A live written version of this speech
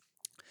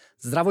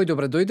Здраво и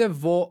добре дојде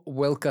во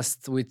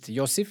Wellcast with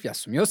Јосиф.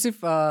 Јас сум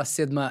Јосиф, а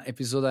 7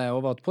 епизода е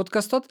ова од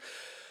подкастот.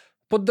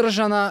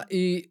 Поддржана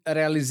и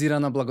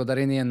реализирана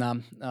благодарение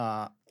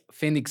на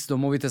Феникс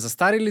домовите за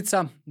стари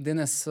лица.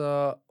 Денес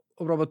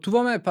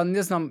обработуваме, па не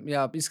знам,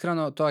 ја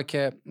искрено тоа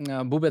ќе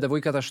Бубе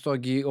девојката што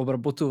ги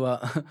обработува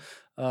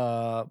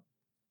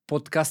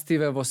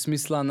подкастиве во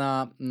смисла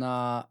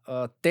на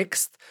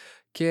текст,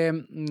 ќе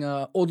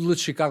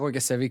одлучи како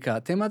ќе се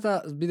вика темата,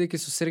 бидејќи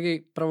со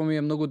Сергеј право ми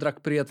е многу драг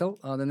пријател,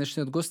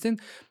 денешниот гостин,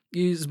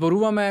 и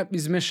зборуваме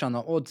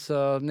измешано од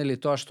нели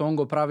тоа што он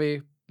го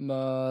прави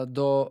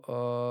до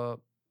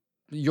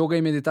јога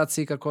и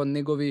медитација како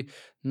негови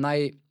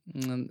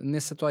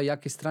не се тоа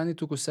јаки страни,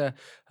 туку се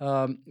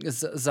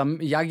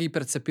ја ги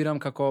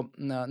перцепирам како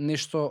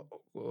нешто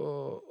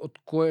од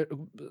кое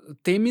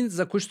теми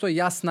за кои што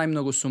јас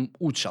најмногу сум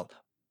учел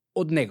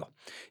од него.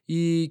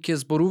 И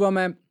ќе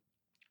зборуваме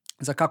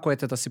за како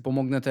да си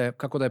помогнете,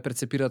 како да ја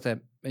перцепирате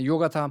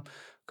јогата,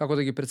 како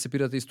да ги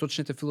перцепирате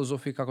источните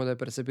филозофии, како да ја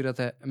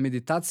перцепирате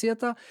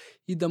медитацијата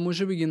и да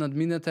можеби ги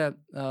надминете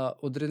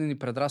одредени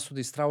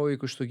предрасуди и стравови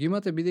кои што ги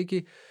имате,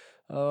 бидејќи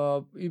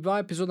и оваа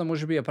епизода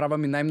можеби ја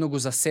правам и најмногу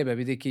за себе,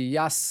 бидејќи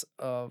јас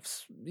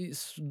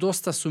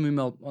доста сум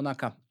имал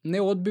онака не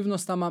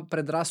одбивност, ама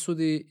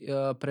предрасуди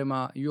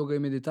према јога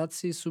и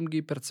медитација сум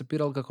ги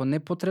перцепирал како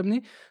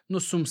непотребни, но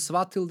сум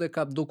сватил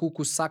дека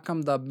доколку сакам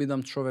да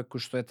бидам човек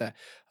кој што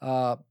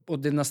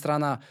од една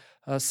страна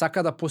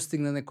сака да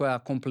постигне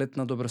некоја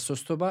комплетна добра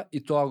состојба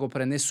и тоа го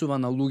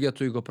пренесува на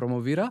луѓето и го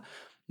промовира,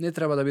 не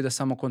треба да биде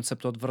само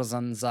концептот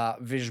врзан за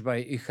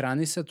вежбај и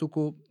храни се,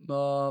 туку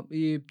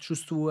и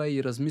чувствувај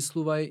и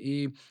размислувај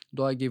и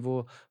доаѓај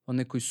во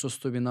некои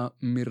состојби на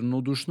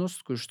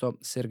мирнодушност, кои што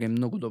Сергеј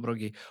многу добро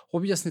ги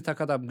објасни,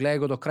 така да гледај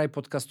го до крај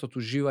подкастот,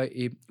 уживај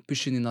и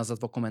пиши ни назад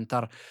во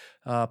коментар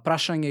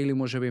прашање или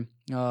можеби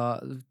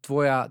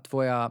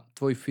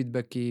твој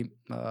фидбек и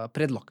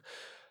предлог.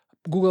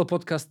 Google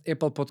Podcast,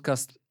 Apple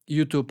Podcast,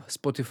 YouTube,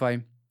 Spotify,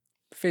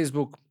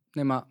 Facebook,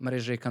 нема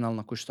мрежа и канал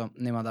на кој што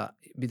нема да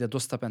биде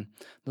достапен,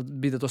 да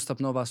биде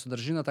достапна оваа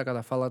содржина, така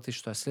да фала ти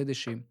што ја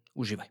следиш и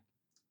уживај.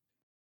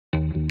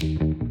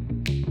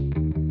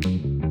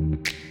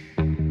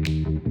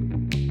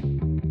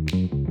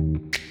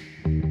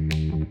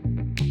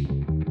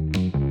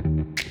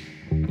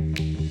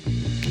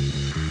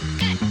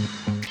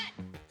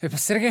 Епа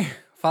Сергеј,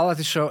 фала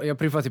ти што ја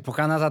прифати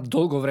поканата,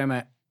 долго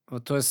време,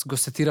 тоест го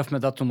сетиравме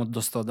датумот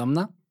доста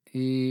одамна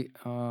и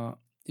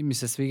ми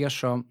се свига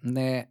што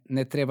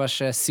не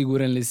требаше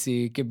сигурен ли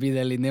си ќе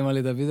биде или нема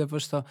ли да биде,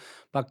 пошто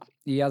пак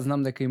и јас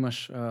знам дека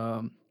имаш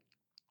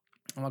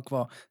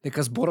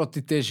дека зборот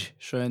ти тежи,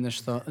 што е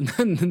нешто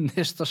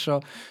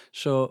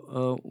што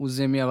у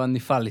земјава ни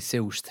фали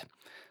се уште.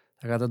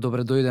 Така да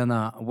добре дојде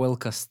на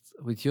Wellcast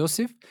with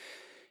Јосиф.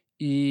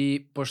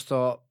 И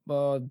пошто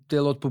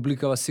делот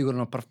публикава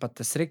сигурно прв пат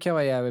те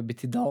среќава, ја би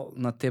ти дал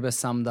на тебе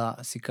сам да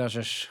си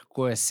кажеш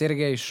кој е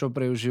Сергеј, што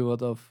прави у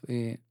животов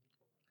и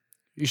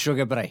што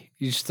ге прави,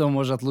 и што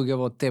можат луѓе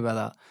од тебе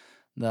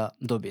да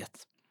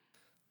добијат.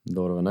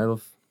 Добро ве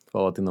најдов,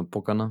 фала ти на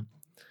покана.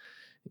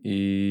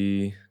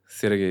 И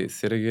Сергеј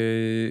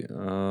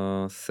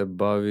се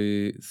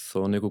бави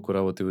со неколку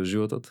работи во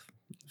животот,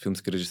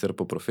 филмски режисер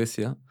по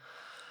професија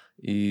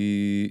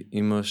и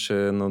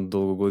имаше едно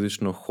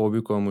долгогодишно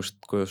хоби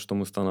која што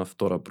му стана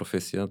втора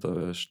професија,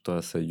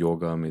 тоа се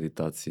јога,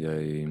 медитација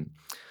и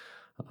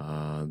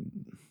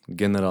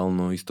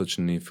генерално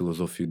источни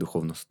филозофии и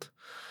духовност.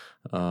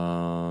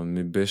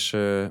 Ми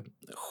беше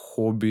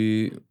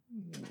хоби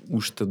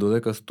уште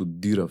додека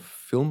студирав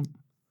филм.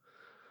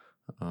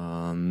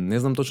 Не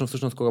знам точно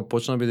всушност кога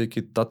почна,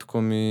 бидејќи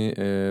татко ми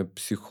е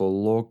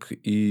психолог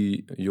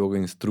и јога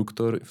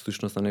инструктор.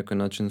 Всушност на некој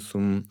начин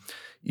сум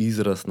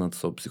израснат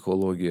со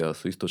психологија,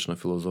 со источна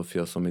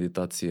филозофија, со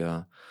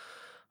медитација.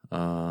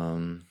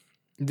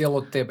 Дел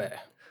од тебе е.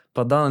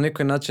 Па да, на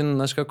некој начин,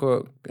 знаеш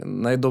како,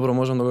 најдобро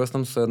можам да го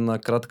објаснам со една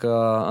кратка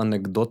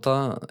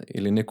анекдота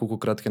или неколку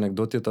кратки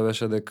анекдоти, тоа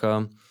беше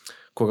дека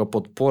кога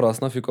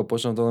пораснав и кога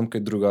почнав да одам кај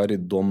другари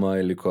дома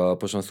или кога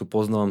почнав да се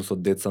упознавам со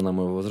деца на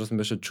мој возраст,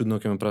 ми беше чудно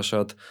ќе ме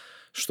прашаат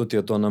што ти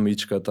е тоа на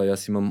мичката,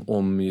 јас имам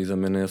ом и за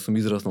мене јас сум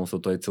израснал со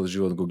тоа и цел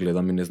живот го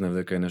гледам и не знаев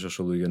дека е нешто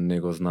што луѓе не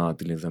го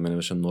знаат, или за мене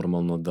беше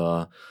нормално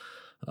да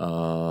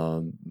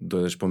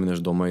дојдеш, поминеш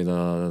дома и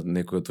да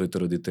некој од твоите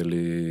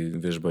родители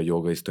вежба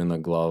јога и стои на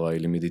глава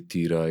или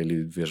медитира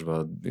или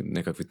вежба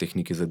некакви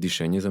техники за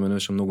дишење. За мене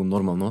беше многу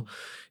нормално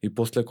и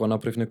после кога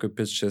направив некој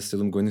 5, 6,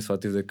 7 години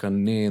сватив дека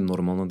не е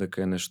нормално,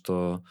 дека е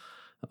нешто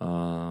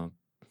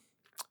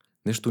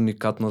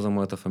уникатно за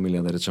мојата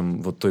фамилија, да речем,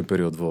 во тој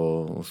период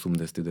во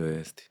 80-ти,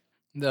 90-ти.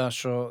 Да,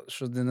 што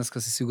денеска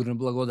си сигурно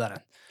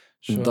благодарен.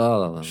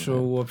 Да. Што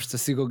уопште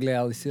си го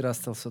гледал и си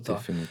растал со тоа.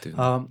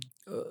 Дефинитивно.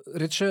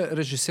 Рече,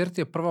 режисер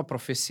ти е прва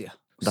професија.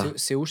 Да.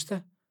 Се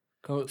уште?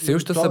 Се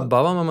уште се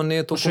бавам, ама не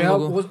е толку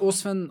многу.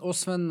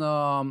 Освен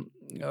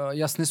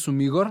јас не сум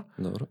Игор.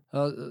 Добро.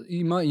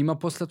 Има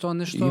после тоа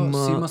нешто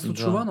се има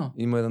случувано?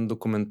 Да, има еден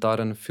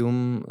документарен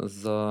филм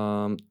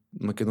за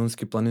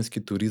македонски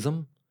планински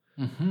туризам.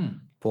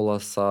 пола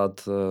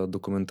сат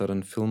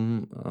документарен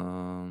филм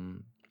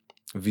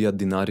Via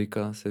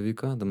Dinarica се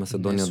вика, The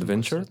Macedonian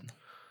Adventure.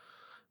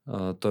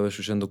 Тоа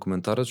беше ушен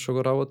документарец што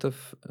го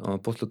работев.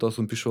 После тоа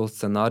сум пишувал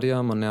сценарија,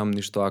 ама немам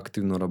ништо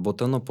активно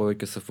работено,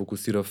 повеќе се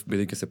фокусирав,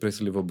 бидејќи се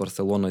пресели во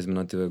Барселона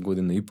изминативе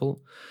година и пол,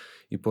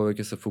 и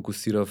повеќе се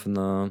фокусирав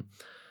на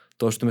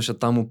тоа што беше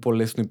таму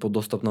полесно и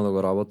подостапно да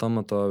го работам,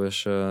 а тоа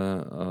беше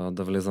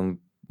да влезам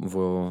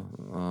во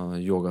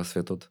јога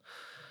светот.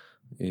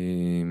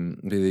 И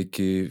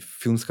бидејќи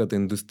филмската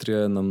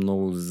индустрија е на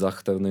многу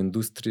захтевна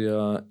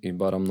индустрија и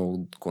бара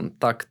многу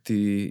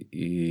контакти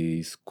и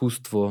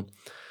искуство,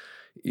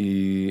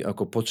 и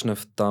ако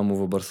почнев таму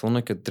во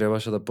Барселона, ќе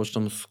требаше да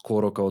почнам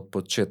скоро као од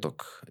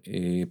почеток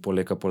и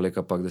полека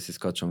пак да си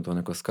скачам тоа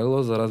некој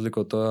скало, за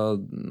разлика од тоа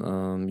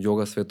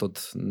јога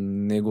светот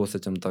не го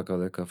осеќам така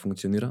дека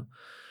функционира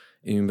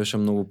и ми беше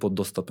многу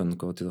подостапен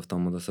кога отидов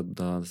таму да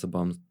се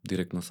бавам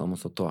директно само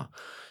со тоа.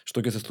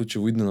 Што ќе се случи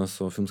во иднина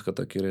со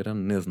филмската кариера,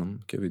 не знам,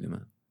 ќе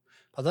видиме.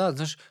 Па да,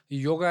 знаеш,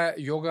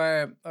 јога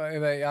е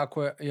еве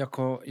јако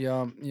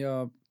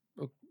ја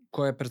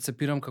која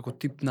перцепирам како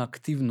тип на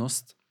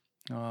активност.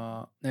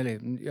 Нели,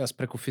 јас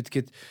преку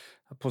FitKit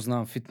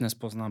познавам фитнес,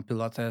 познавам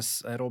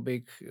пилатес,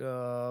 аеробик,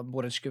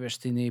 боречки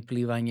вештини,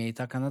 пливање и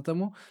така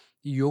натаму.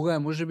 И јога е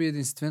можеби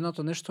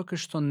единственото нешто кај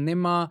што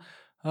нема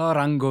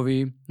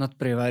рангови,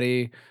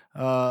 надпревари,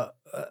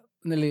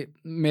 нели,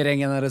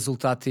 мерење на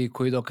резултати,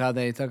 кои до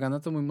каде и така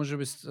натаму, и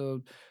можеби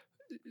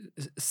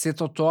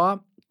сето тоа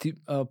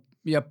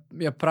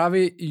ја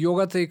прави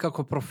јогата и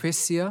како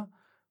професија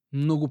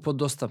многу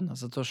подостапна,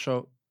 затоа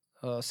што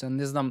се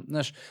не знам,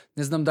 знаеш,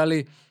 не знам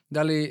дали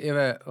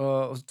еве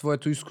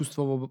твоето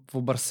искуство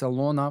во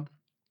Барселона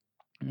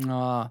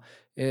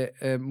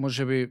е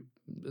можеби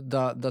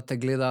да те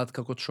гледаат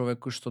како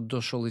човек кој што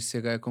дошол и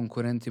сега е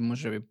конкурент и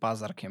можеби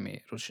пазар ќе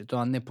ми руши.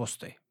 Тоа не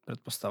постои,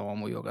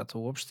 претпоставувам, у јогата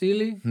уопште,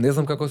 или? Не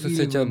знам како се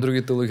сеќаат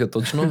другите луѓе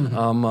точно,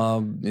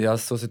 ама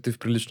јас се осетив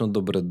прилично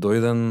добре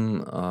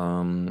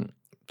дојден.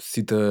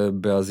 Сите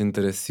беа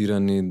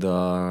заинтересирани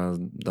да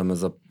ме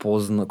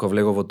запозна, кога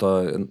влегов во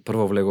тоа,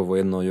 прво влегов во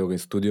едно јога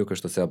студио кај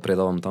што сега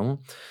предавам таму,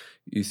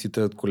 и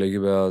сите колеги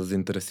беа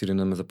заинтересирани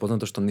да ме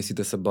запознаат, што не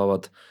сите се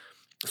бават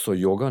со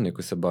јога,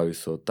 некој се бави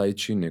со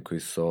тајчи,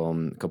 некој со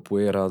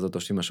капуера, затоа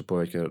што имаше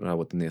повеќе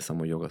работи, не е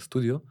само јога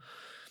студио.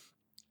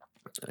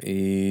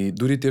 И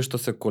дури тие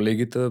што се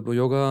колегите во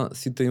јога,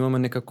 сите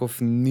имаме некаков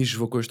ниш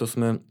во кој што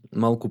сме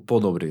малку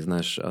подобри,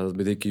 знаеш,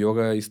 бидејќи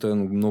јога е исто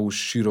еден многу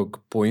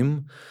широк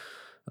поим.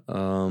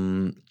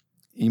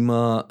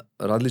 Има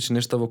различни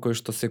нешта во кои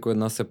што секој од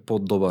нас е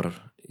подобар,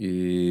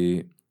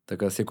 и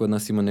така секој од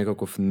нас има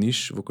некаков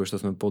ниш во кој што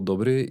сме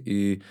подобри,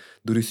 и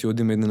дури си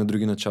одиме едни на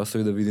други на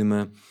часови да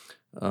видиме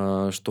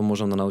што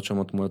можам да научам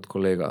од мојот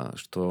колега,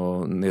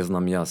 што не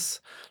знам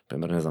јас.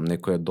 Пример, не знам,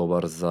 некој е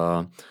добар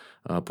за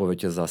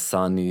повеќе за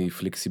сан и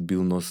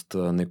флексибилност,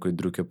 некој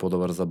друг е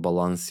подобар за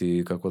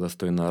баланси, како да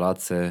стои на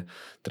раце,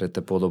 трет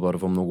е подобар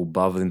во многу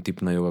бавен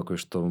тип на јога кој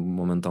што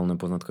моментално е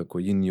познат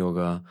како йин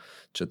јога,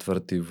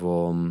 четврти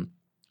во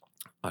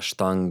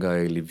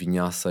аштанга или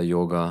вињаса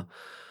јога.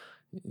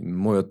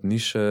 Мојот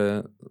ниш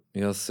е,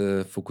 јас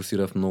се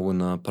фокусирав многу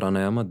на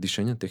пранајама,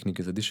 дишење,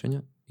 техники за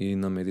дишење и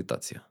на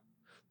медитација.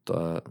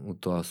 У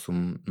тоа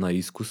сум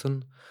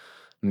наискусен.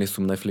 Не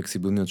сум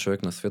најфлексибилниот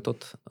човек на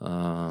светот.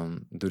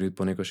 Дури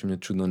понекогаш ми е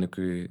чудно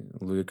некои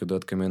луѓе кои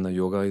дојдат кај мене на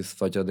јога и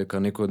сваќаат дека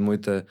некои од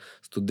моите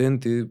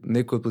студенти,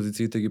 некои од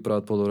позициите ги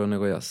прават подобро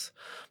него јас.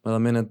 Мада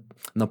мене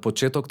на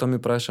почеток тоа ми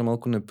правеше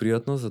малку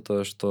непријатно,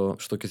 затоа што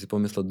ќе си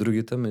помислат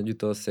другите,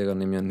 меѓутоа сега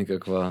не ми е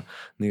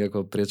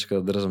никаква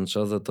пречка да држам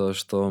час, затоа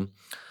што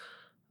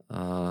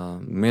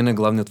мене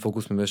главниот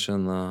фокус ми беше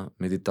на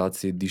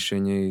медитација и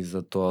дишење, и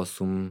затоа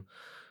сум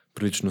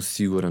прилично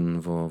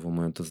сигурен во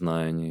моето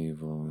знаење и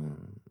во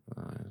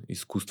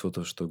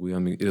искуството што го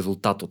имам и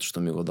резултатот што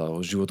ми го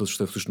дава, животот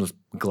што е всушност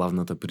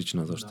главната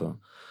причина зашто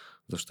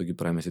ги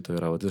правиме сите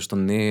овие работи, зашто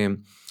не е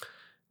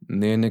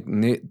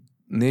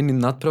ни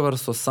надпревар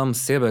со сам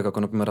себе,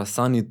 како например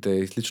асаните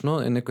и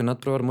слично, е некој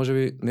надпревар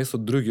можеби не со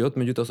другиот,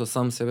 меѓутоа со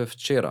сам себе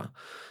вчера.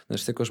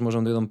 Значи секогаш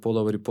можам да идам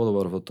подобар и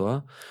подобар во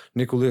тоа.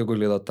 Некои луѓе го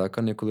гледаат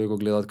така, некои луѓе го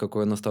гледаат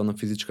како едноставна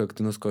физичка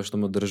активност која што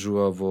ме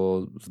одржува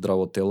во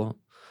здраво тело.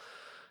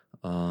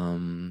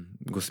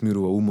 Го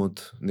смирува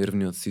умот,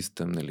 нервниот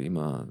систем, нели,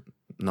 има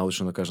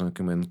научно да кажам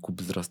дека има еден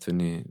куп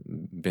здравствени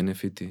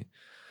бенефити.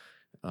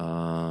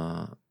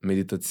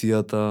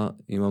 Медитацијата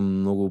има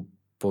многу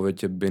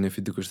повеќе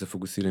бенефити кои се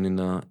фокусирани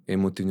на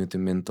емотивниот и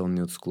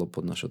менталниот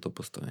склоп од нашето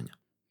постоење.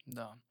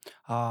 Да.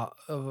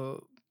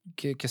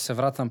 Ќе се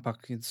вратам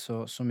пак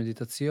со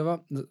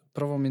медитацијава.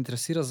 Прво ме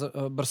интересира за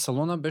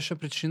Барселона беше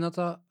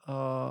причината.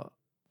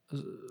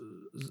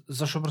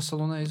 Зашо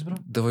Барселона ја избра?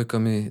 Девојка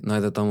ми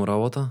најде таму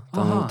работа,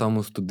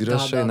 таму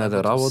студираше и најде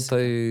работа,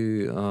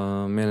 и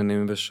мене не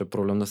ми беше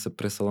проблем да се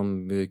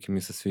преселам, бидејќи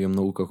ми се свиѓа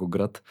многу како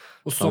град.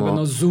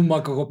 Особено Зума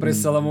како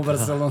преселам у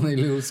Барселона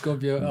или у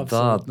Скопје, апсолутно.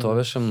 Да, тоа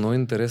беше многу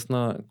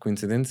интересна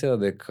коинциденција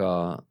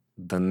дека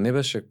да не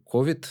беше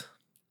ковид,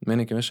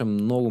 Мене ќе беше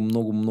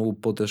многу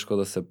потешко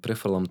да се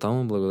префрлам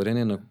таму,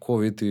 благодарение на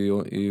COVID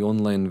и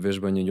онлайн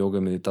вежбање, јога,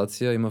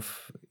 медитација,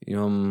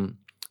 имам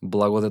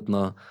благодет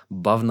на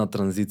бавна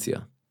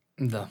транзиција.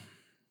 Да.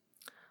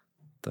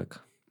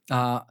 Така.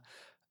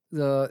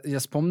 Ја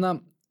спомна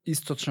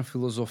источна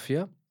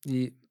филозофија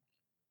и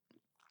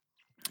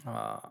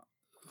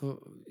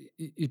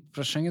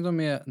прашањето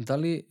ми е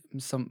дали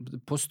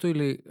постои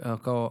ли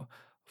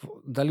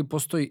дали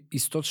постои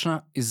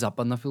источна и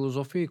западна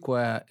филозофија, и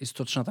која е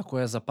источната,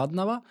 која е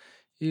западнава,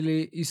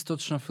 или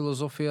источна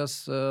филозофија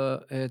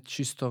е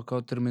чисто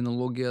као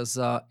терминологија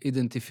за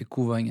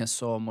идентификување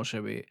со,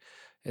 можеби,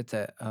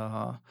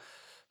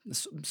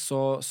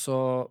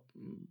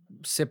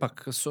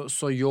 сепак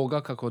со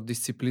јога како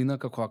дисциплина,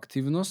 како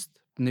активност,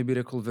 не би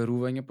рекол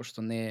верување,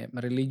 пошто не е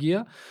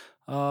религија,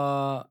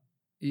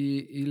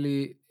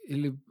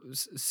 или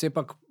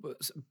сепак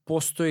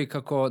постои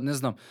како, не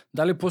знам,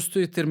 дали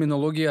постои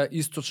терминологија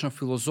источна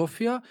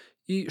филозофија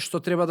и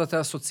што треба да те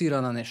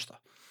асоцира на нешто?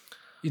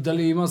 И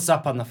дали има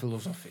западна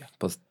филозофија?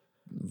 Па,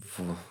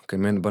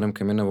 барем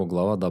кај мене во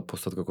глава, да,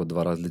 постојат како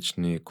два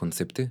различни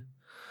концепти.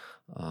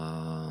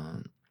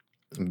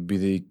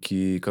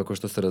 Бидејќи како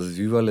што се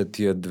развивале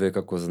тие две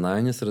како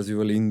знаење, се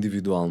развивале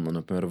индивидуално.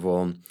 Например,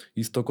 во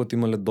истокот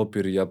имале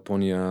допир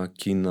Јапонија,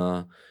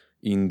 Кина,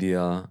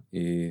 Индија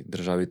и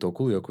државите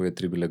околу, иако овие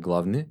три биле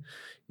главни,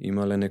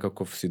 имале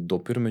некаков си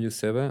допир меѓу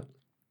себе.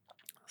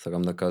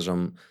 Сакам да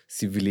кажам,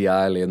 си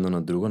влијаеле едно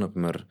на друго,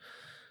 например,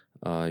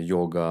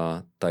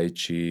 јога,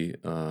 тајчи,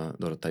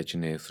 тајчи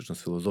не е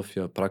всушност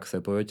филозофија, пракса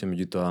е повеќе,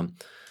 меѓутоа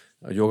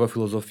јога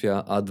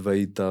филозофија,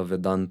 адваита,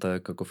 веданта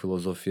како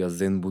филозофија,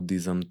 зен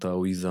будизам,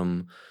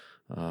 таоизам,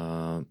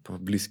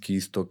 Блиски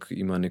исток,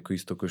 има некој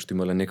исток кој што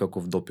имале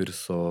некаков допир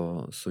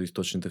со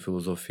источните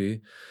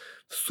филозофии.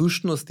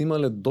 Всушност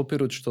имале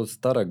допир од што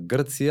стара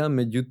Грција,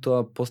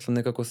 меѓутоа после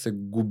некако се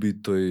губи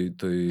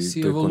тој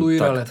си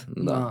еволуирале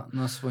контакт.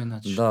 на свој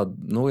начин. Да,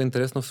 многу е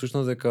интересно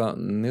всушност дека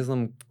не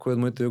знам кој од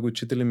моите јога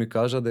учители ми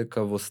кажа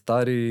дека во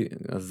стари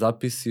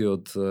записи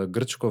од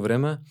грчко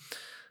време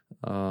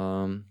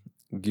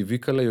ги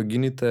викале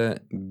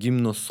јогините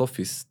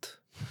гимнософист,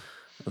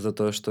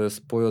 затоа што е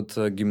спој од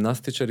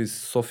гимнастичар и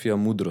Софија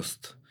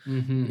мудрост.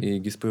 И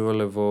ги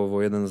спојувале во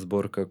еден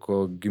збор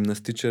како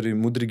гимнастичари,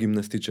 мудри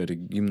гимнастичари,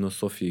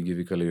 гимнософии ги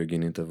викале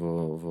јогините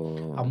во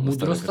А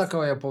мудроста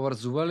како ја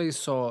поврзувале и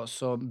со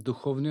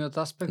духовниот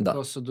аспект, да,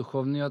 со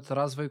духовниот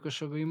развој кој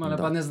што го имале,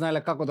 да, па не знаеле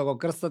како да го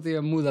крстат и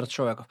е мудар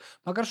човеков.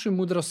 Макар што и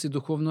мудрост и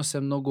духовност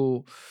е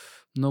многу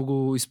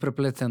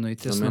испреплетено и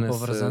тесно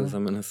поврзано. За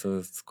мене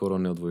се скоро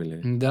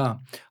неодвојливи.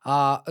 Да.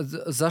 А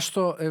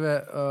зашто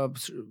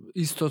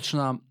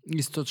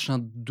источна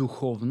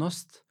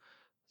духовност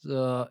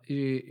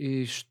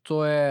и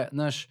што е,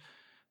 знаеш,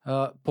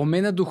 по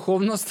мене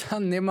духовноста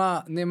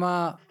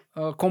нема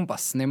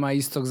компас, нема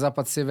исток,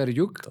 запад, север,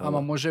 југ,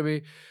 ама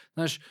можеби,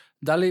 знаеш,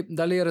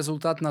 дали е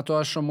резултат на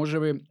тоа што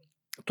можеби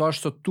тоа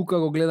што тука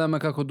го гледаме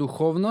како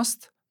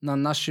духовност на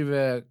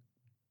нашиве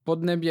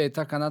поднебја и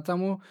така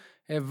натаму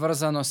е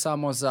врзано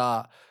само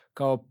за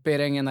као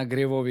перење на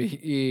гревови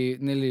и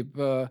нели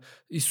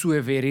и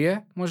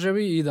суеверие,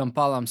 можеби, идам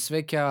палам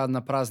свеќа на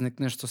празник,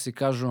 нешто си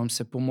кажувам,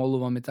 се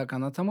помолувам и така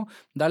натаму.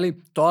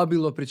 Дали тоа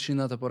било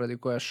причината поради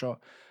која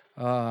што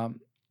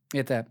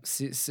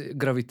си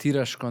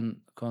гравитираш кон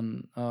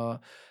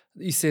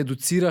и се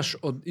едуцираш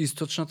од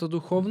источната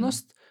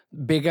духовност,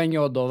 бегање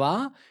од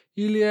оваа,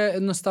 или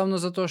е едноставно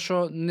затоа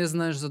што не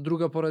знаеш за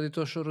друга поради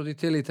тоа што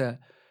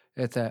родителите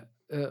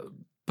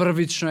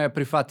првично ја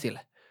прифатиле?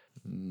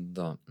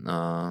 Да.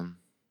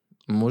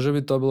 Може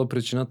би тоа било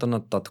причината на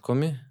татко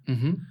ми.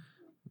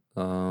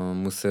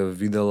 Му се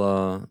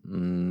видела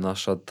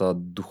нашата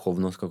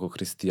духовност како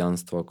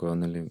христијанство, која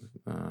нели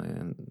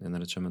ја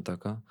наречеме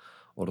така,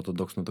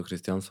 ортодоксното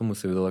христијанство, му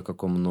се видела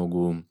како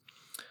многу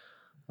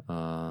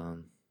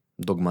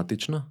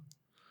догматична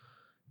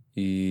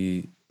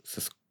и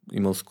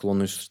имал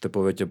склонност што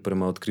повеќе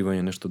према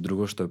откривање нешто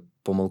друго што е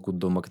помалку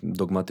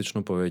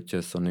догматично,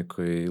 повеќе со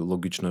некои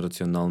логично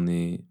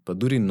рационални, па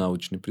дури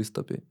научни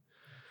пристапи.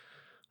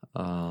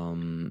 А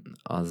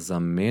за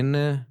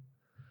мене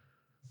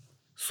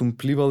сум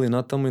пливал и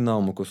натаму и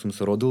нааму. Кога сум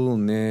се родил,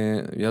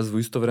 јас во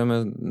исто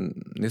време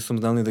не сум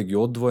знал ни да ги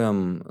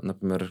одвојам,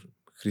 например,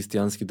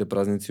 христијанските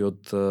празници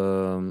од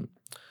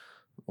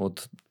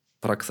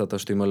праксата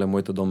што имале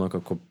моите дома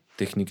како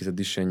техники за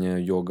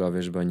дишење, јога,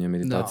 вежбање,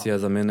 медитација.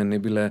 За мене не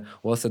биле,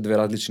 ова се две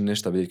различни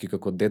нешта, бидејќи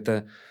како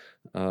дете,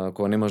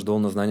 кога немаш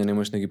доволно знаење, не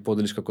можеш да ги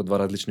поделиш како два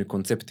различни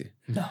концепти.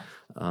 Да.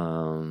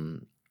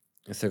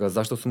 Сега,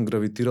 зашто сум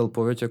гравитирал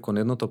повеќе кон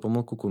едното,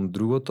 помалку кон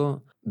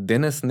другото?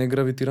 Денес не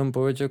гравитирам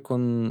повеќе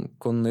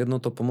кон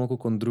едното, помалку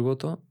кон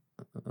другото.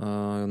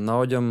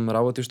 Наоѓам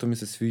работи што ми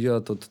се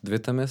свиѓаат од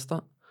двете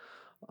места.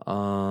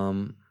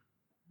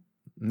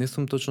 Не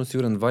сум точно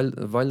сигурен,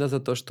 валја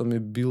затоа што ми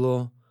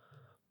било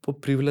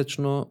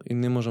попривлечно и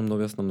не можам да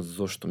објаснам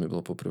зошто ми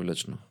било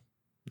попривлечно.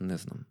 Не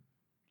знам.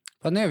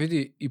 Па не,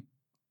 види,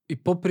 и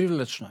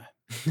попривлечно е.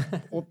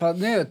 Па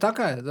не,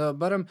 така е, да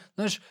барем,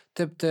 знаеш,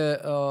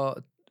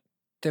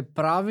 те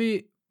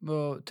прави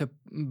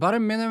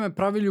барем мене ме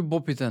прави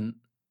љубопитен.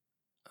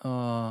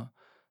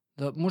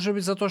 Да,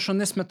 можеби затоа што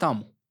не сме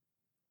таму.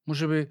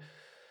 Можеби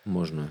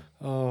Можно е.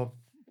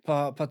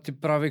 па ти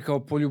прави као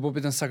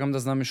пољубопитен, сакам да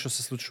знам и што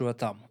се случува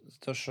таму.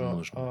 Затоа што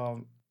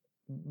Можно.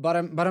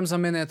 барем за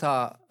мене е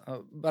таа,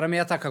 барем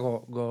ја така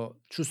го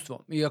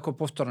чувствувам. Иако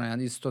повторно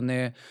ја исто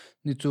не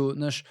ниту,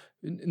 знаеш,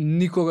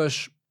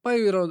 никогаш, па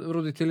и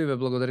родителиве,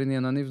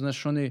 благодарение на нив,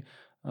 знаеш, они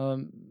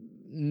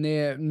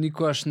не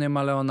никогаш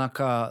немале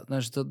онака,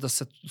 знаеш, да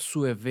се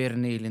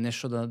суеверни или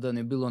нешто да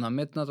не било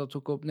наметнато,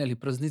 туку нели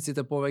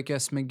празниците повеќе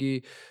сме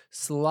ги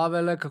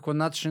славеле како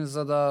начин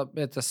за да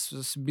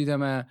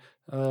бидеме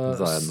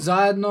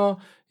заедно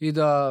и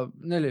да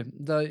нели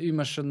да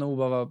имаш една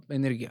убава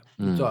енергија.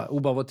 И тоа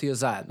убаво ти е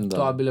заедно. Да.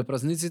 Тоа биле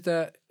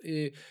празниците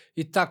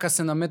и така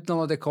се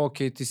наметнало дека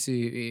окей, ти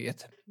си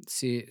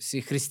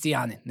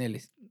христијанин,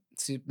 нели?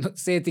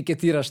 Се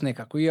етикетираш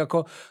некако,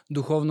 иако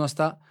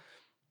духовноста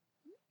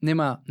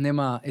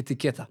нема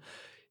етикета.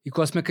 И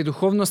кога сме кај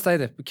духовноста,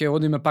 ќе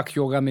одиме пак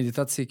јога,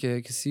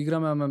 медитација, ќе си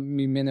играме, ама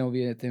мене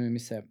овие теми ми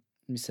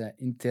се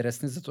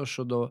интересни, затоа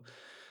што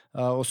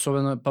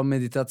особено па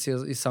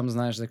медитација и сам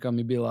знаеш дека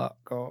ми била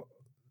као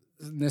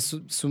не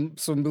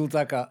сум бил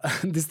така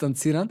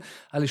дистанциран,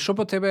 али што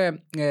по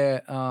тебе е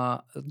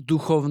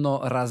духовно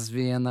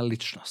развиена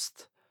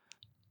личност?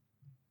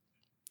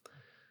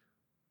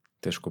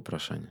 Тешко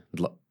прашање.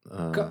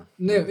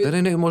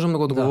 Не, можам да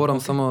го одговорам,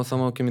 да,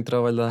 само ќе ми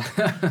треба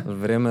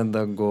време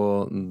да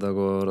го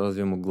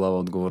развијам у глава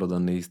одговорот, да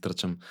не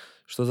истрчам.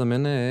 Што за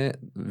мене е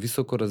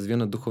високо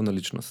развиена духовна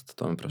личност,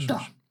 тоа ме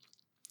прашуваш. Да.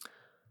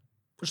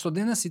 Што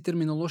денес и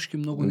терминолошки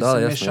многу не Да,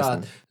 се јасно,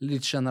 мешаат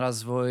личен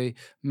развој,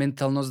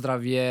 ментално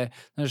здравје,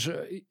 знаеш,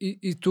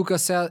 и тука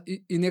се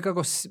и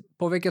некако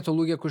повеќето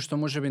луѓе кои што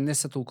можеби не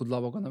се толку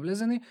длабоко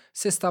навлезени,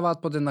 се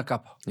ставаат под една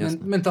капа.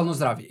 Ментално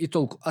здравје и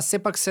толку. А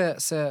сепак се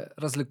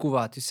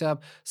разликуваат. И сега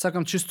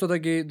сакам чисто да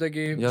ги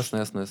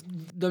Јасно.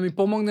 да ми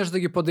помогнеш да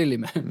ги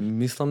поделиме.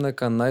 Мислам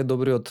дека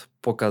најдобриот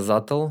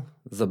показател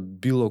за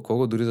било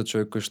кого, дури за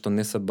човек кој што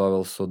не се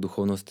бавел со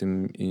духовност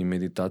и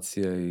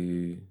медитација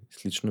и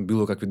слично,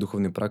 било какви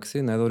духовни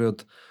пракси,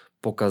 најдобриот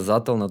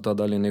показател на тоа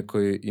дали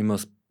некој има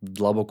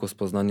длабоко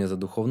спознание за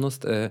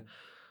духовност е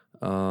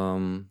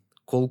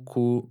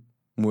колку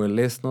му е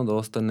лесно да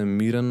остане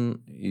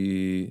мирен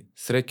и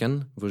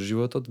среќен во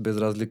животот без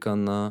разлика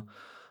на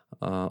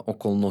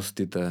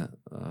околностите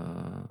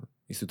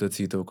и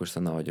ситуациите во кои се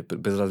наоѓа,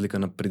 без разлика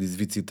на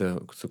предизвиците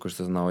со кои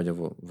се наоѓа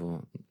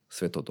во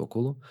светот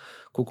околу,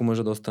 колку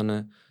може да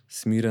остане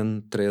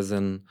смирен,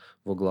 трезен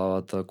во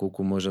главата,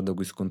 колку може да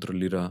го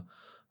исконтролира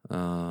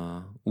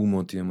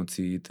умот и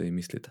емоциите и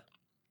мислите.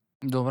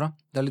 Добра,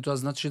 дали тоа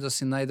значи да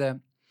си најде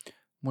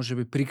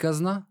можеби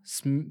приказна,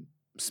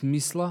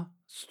 смисла,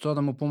 со тоа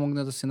да му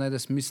помогне да си најде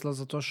смисла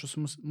за тоа што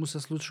му се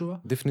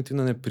случува?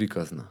 Дефинитивно не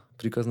приказна.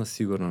 Приказна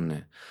сигурно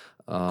не.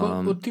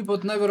 Од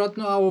типот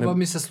најверојатно, ова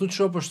ми се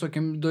случува пошто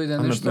ќе ми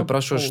дојде нешто. Ме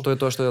прашуваш што е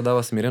тоа што ја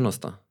дава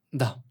смиреноста?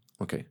 Да.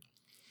 Океј.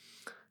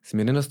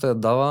 Смиреноста ја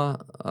дава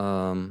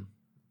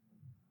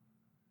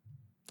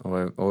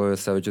ова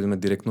се веќе идеме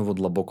директно во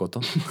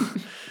длабокото.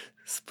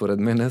 Според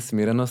мене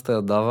смиреноста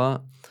ја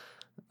дава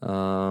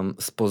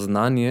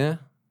спознание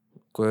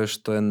кое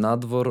што е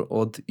надвор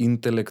од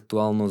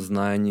интелектуално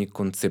знаење и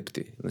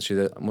концепти. Значи,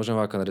 можеме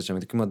вака да речеме,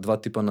 дека има два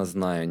типа на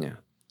знаење.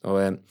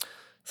 Ова е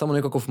само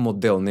некаков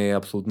модел, не е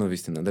апсолутно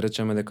вистина. Да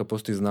речеме дека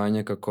постои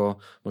знаење како,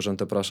 можам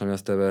те прашам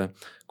јас тебе,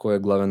 кој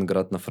е главен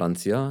град на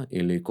Франција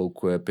или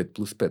колку е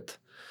 5+5.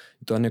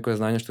 И тоа некое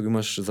знаење што го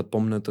имаш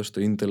запомнето, што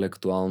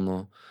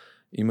интелектуално.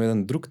 Има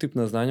еден друг тип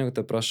на знаење,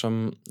 кога те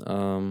прашам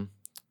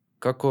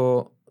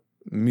како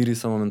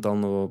мириса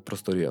моментално во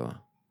просторијава.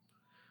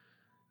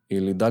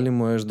 Или дали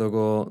можеш да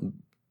го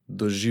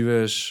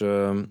доживееш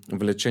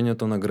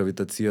влечењето на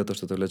гравитацијата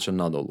што те влече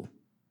надолу.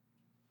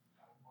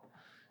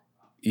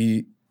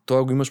 И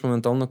тоа го имаш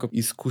моментално како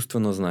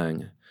искуствено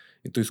знаење.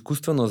 И тоа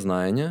искуствено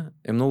знаење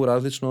е многу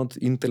различно од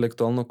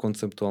интелектуално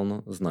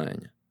концептуално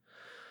знаење.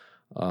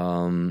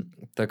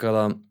 Така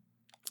да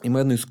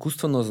има едно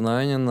искуствено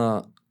знаење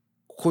на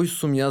кој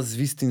сум јас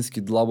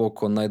вистински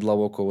длабоко,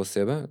 најдлабоко во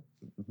себе,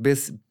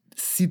 без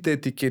сите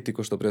етикети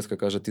кои што преска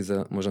кажа ти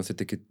за можам се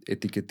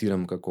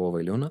етикетирам како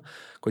ова или она,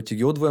 кој ќе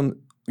ги одвојам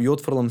и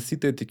отфрлам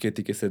сите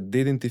етикети, ќе се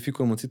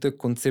деидентификувам од сите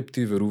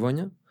концепти и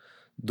верувања,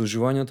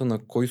 доживувањето на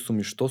кој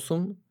сум и што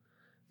сум,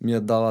 ми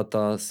ја дава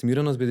таа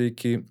смиреност,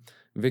 бидејќи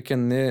веќе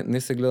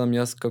не се гледам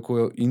јас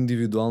како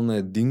индивидуална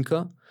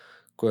единка,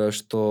 која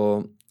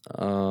што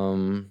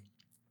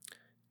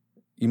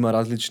има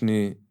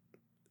различни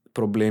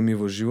проблеми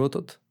во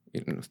животот,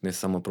 не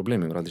само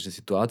проблеми, различни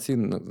ситуации,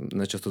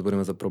 најчесто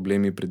збориме за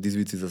проблеми и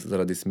предизвици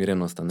заради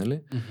смиреноста,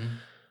 нели?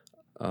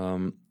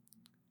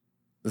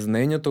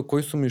 Знаењето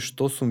кој сум и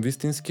што сум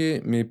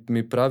вистински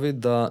ми прави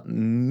да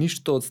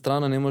ништо од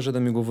страна не може да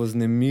ми го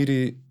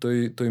вознемири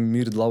тој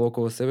мир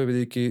длабоко во себе,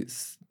 бидејќи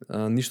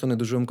ништо не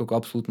доживувам како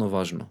апсолутно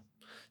важно.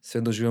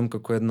 Се доживувам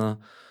како една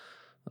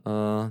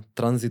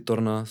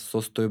транзиторна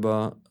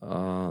состојба,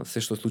 се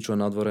што случува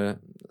надворе,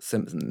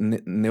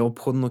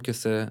 неопходно ќе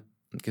се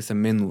ќе се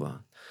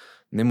менува.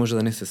 Не може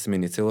да не се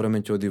смени. Цело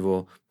време ќе оди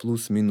во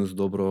плюс, минус,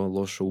 добро,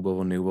 лошо,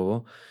 убаво,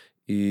 неубаво.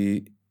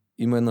 И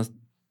има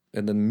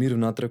еден мир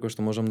внатре кој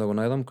што можам да го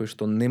најдам, кој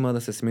што нема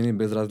да се смени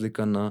без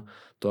разлика на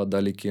тоа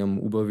дали ќе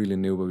имам убави или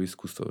неубави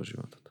искуства во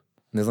животот.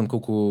 Не знам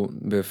колку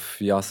бев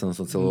јасен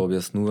со цело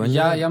објаснување.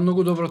 Ја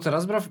многу добро те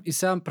разбрав и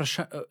сега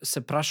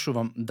се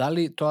прашувам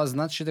дали тоа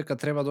значи дека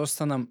треба да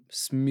останам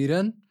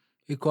смирен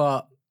и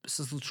кога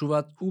се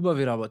случуваат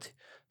убави работи.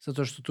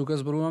 Затоа што тука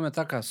зборуваме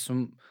така,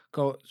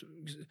 као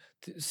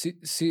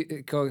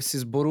си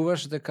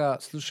зборуваш дека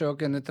слушај,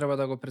 оке, не треба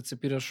да го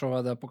прецепираш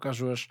ова, да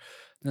покажуваш,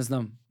 не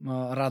знам,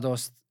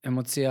 радост,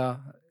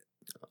 емоција.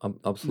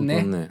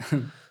 Апсолутно не.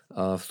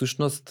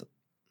 Всушност,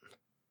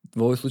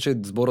 во овој случај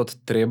зборот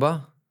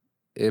треба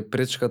е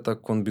пречката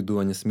кон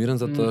бидување смирен,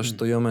 затоа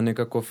што имаме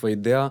некаква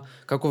идеја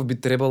каков би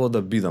требало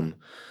да бидам.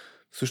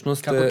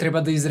 Всушност како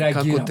треба да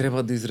изреагирам. Како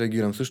треба да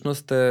изреагирам.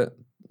 Всушност е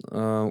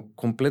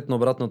комплетно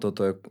обратното,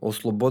 тоа е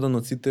ослободен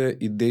од сите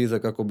идеи за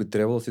како би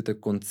требало, сите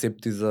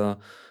концепти за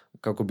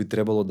како би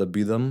требало да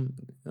бидам,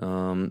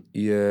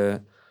 и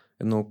е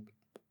едно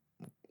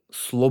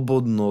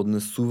слободно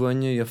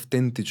однесување и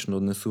автентично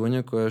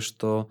однесување кое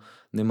што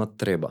нема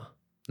треба.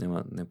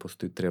 Не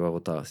постои треба во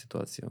таа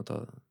ситуација,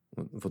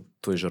 во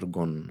тој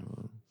жаргон.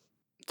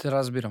 Те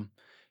разбирам.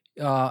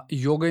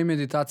 Јога и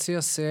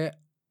медитација се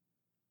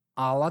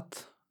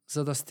алат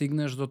за да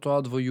стигнеш до тоа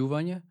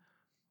одвојување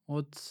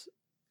од...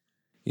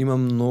 Има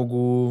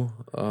многу...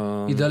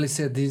 И дали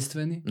се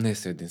единствени? Не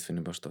се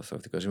единствени, баш тоа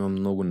сега ти кажа. Има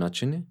многу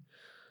начини.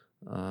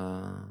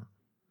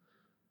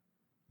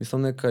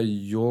 Мислам дека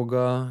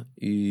јога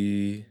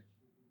и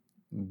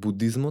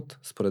будизмот,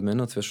 според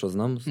мене, од све што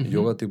знам,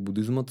 јогата и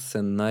будизмот се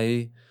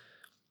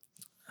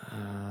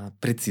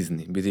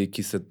прецизни,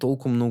 бидејќи се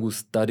толку многу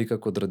стари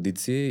како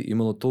традиции,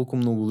 имало толку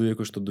многу луѓе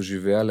кои што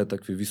доживеале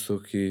такви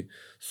високи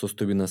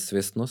состојби на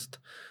свесност,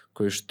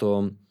 кои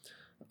што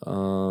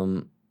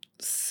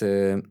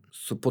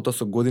потоа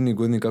со години и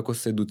години како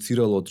се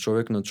едуцирало од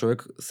човек на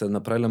човек, се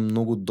направиле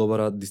многу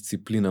добра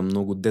дисциплина,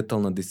 многу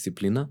детална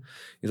дисциплина,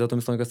 и затоа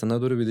мислам дека се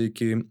најдобри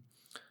бидејќи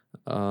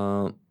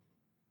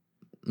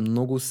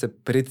многу се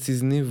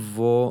прецизни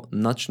во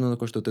начинот на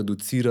кој што те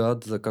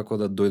едуцираат за како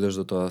да дојдеш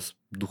до тоа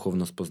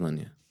духовно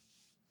спознание.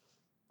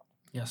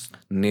 Јасно.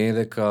 Не е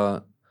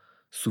дека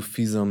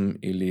суфизам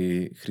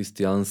или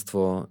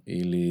христијанство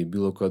или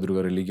било која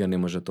друга религија не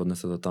може да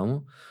однесе до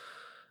таму.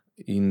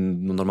 И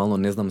нормално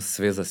не знам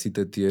све за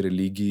сите тие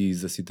религии и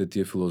за сите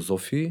тие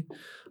филозофии,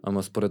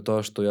 ама според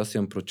тоа што јас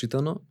имам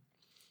прочитано,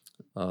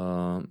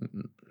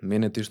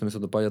 мене тие што ми се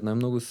допаѓаат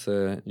најмногу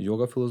се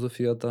јога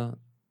филозофијата,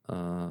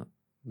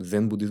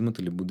 зен будизмот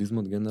или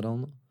будизмот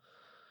генерално,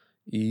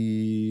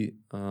 и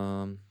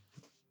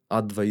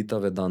Адваита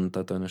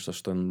Веданта, тоа е нешто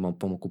што е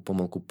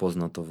помалку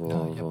познато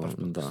во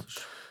да.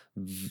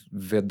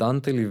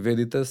 Веданта или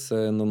ведите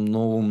се едно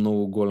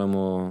многу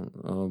големо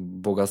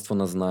богатство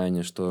на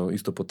знаење што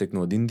исто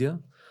потекнува од Индија,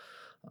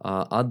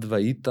 а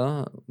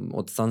Адваита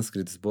од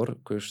санскрит збор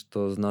кој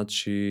што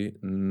значи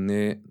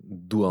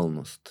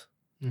недуалност.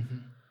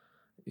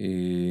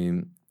 И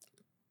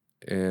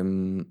е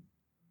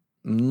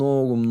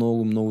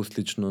многу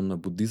слично на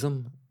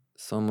будизам,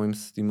 само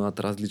имаат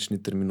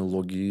различни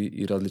терминологии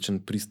и различен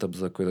пристап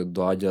за кој да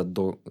доаѓа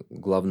до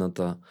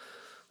главната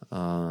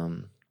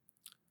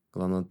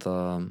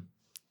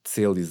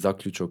цел и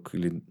заклучок,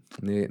 или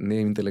не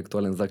е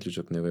интелектуален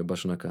заклучок, него е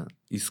баш онака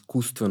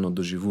искуствено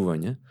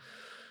доживување,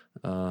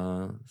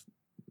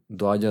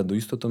 доаѓа до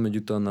истото,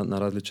 меѓутоа на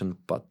различен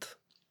пат.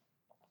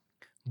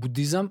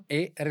 Будизам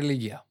е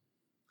религија.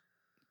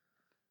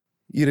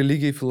 И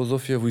религија и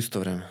филозофија во исто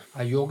време.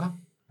 А јога?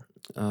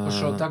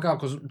 Пошто така,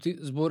 ако ти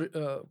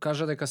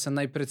кажа дека се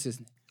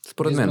најпрецизни.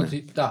 Според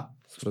мене. Да,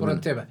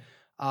 според тебе.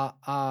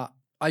 А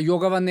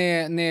јогава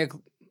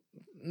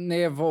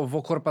не е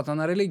во корпата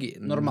на религии,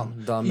 нормално.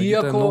 Да,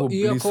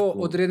 иако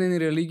одредени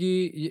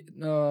религии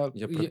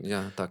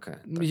така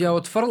е. Ја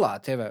отфрла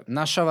тебе.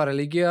 Нашава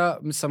религија,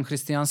 мислам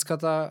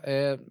христијанската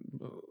е,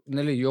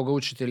 нели, јога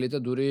учителите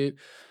дури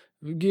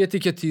ги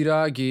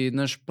етикетира, ги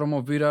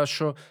промовира,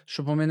 што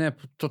по мене е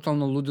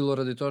тотално лудило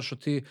ради тоа што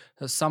ти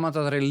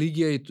самата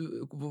религија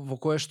во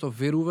која што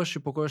веруваш и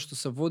по која што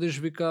се водиш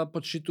вика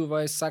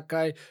почитувај,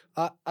 сакај,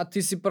 а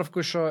ти си прв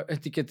кој што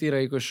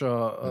етикетира и кој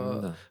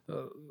што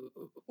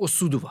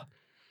осудува.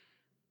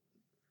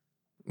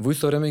 Во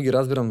исто време ги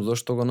разбирам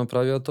зошто го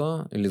направија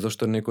тоа или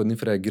зошто некои од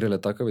нив реагирале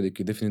така,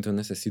 бидејќи дефинитивно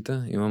не се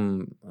сите.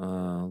 Имам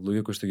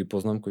луѓе кои што ги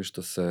познам кои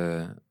што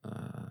се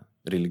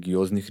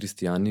религиозни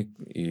христијани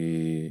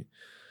и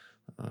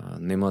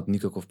немаат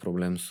никаков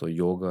проблем со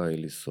јога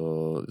или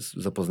со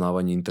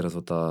запознавање интерес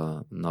во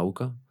таа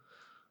наука.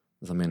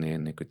 За мене е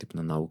некој тип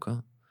на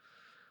наука.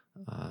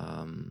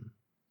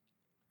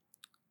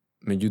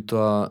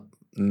 Меѓутоа,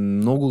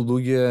 многу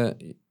луѓе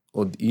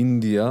од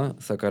Индија,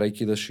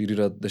 сакарајќи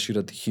да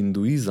шират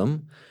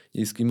хиндуизам,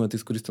 имаат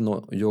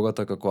искористено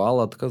јогата како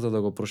алатка за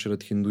да го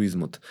прошират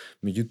хиндуизмот.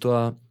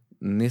 Меѓутоа,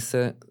 не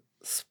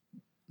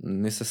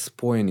се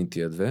споени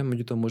тие две,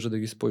 меѓутоа може да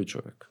ги спои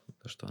човек.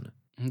 Зашто не?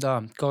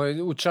 Да,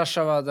 као у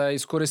чашава да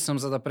искористам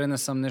за да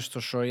пренесам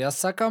нешто што јас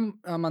сакам,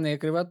 ама не е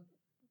крива.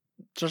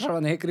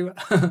 Чашава не е крива.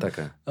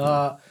 Така е.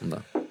 А,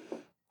 Да.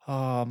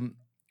 ам,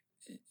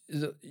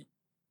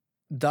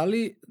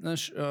 дали,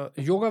 знаеш,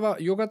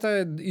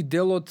 јогата е и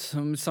дел од,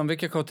 мислам,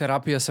 веќе као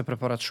терапија се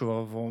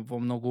препорачува во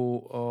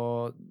многу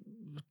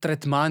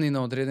третмани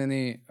на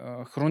одредени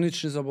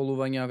хронични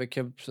заболувања,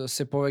 веќе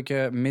се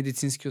повеќе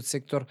медицинскиот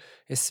сектор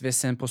е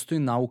свесен, постои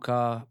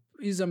наука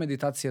и за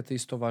медитацијата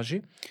исто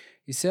важи.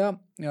 И сега,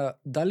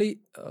 дали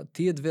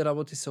тие две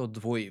работи се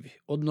одвоиви?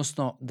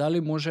 Односно,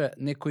 дали може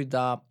некој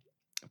да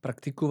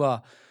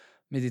практикува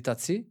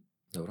медитација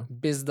Добро.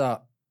 без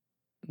да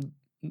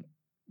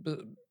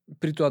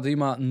при тоа да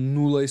има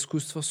нула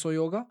искуство со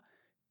јога,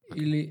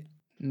 или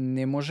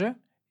не може?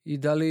 И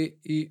дали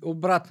и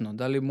обратно,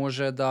 дали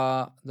може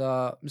да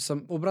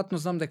мислам, обратно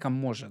знам дека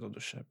може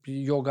додуше.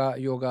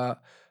 Јога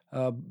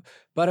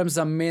барем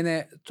за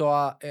мене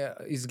тоа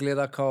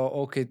изгледа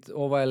као окей,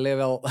 ова е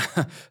левел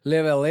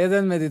левел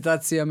 1,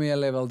 медитација ми е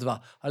левел 2.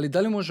 Али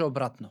дали може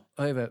обратно?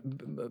 Еве,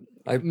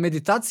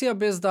 медитација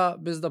без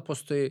да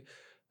постои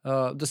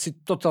да си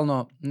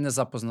тотално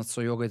незапознат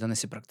со јога и да не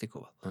си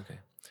практикува. Okay.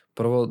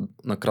 Прво,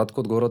 на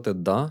кратко одговорот е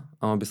да,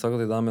 ама би сакал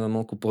да дадам еден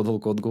малку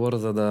подолг одговор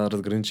за да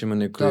разграничиме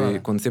некои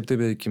концепти,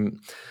 бидејќи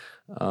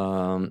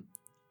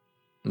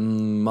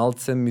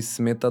малце ми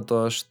смета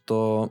тоа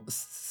што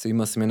се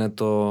има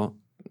сменето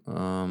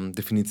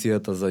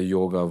дефиницијата за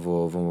јога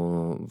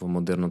во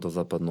модерното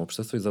западно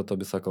општество и затоа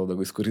би сакал да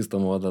го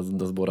искористам ова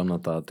да зборам на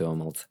таа тема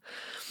малце.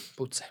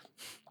 Пуце.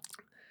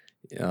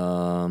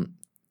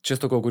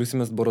 Често кога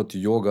користиме зборот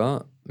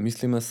јога,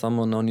 мислиме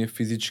само на оние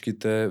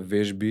физичките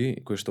вежби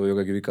кои што во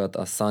јога ги викаат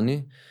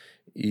асани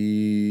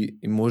и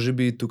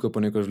можеби и тука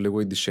понекогаш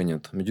влегува и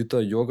дишењето.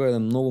 Меѓутоа јога е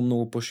еден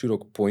многу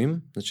поширок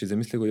поим, значи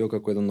замисли го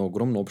јога како едно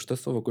огромно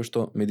општество во кое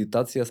што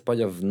медитација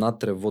спаѓа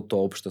внатре во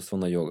тоа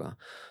општество на јога.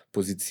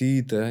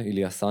 Позициите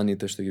или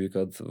асаните што ги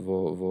викаат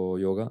во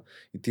јога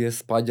и тие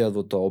спаѓаат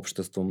во тоа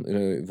општество,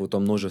 во тоа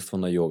множество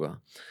на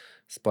јога.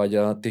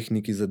 Спаѓаат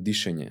техники за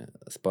дишење,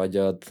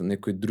 спаѓаат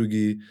некои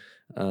други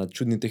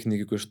чудни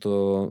техники кои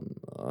што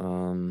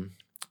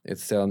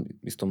сега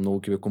исто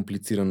многу ќе бе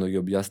комплицирано да ги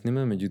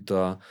објасниме,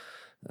 меѓутоа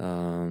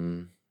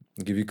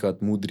ги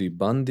викаат мудри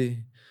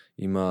банди,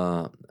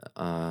 има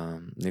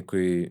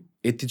некои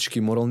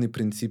етички морални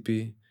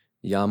принципи,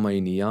 јама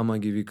и нијама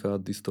ги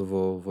викаат исто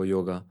во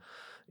јога.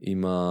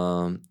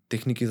 Има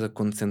техники за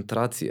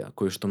концентрација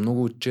кои што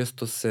многу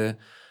често се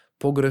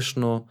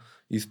погрешно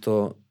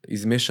исто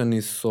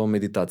измешани со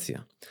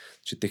медитација.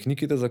 Значи,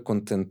 техниките за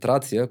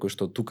концентрација, кои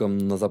што тука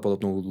на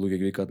западот многу луѓе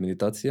ги викаат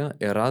медитација,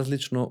 е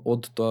различно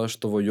од тоа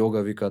што во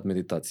јога викаат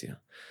медитација.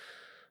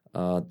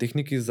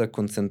 Техники за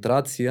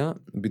концентрација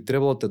би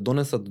требало да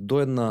донесат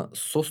до една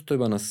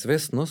состојба на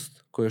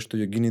свесност која што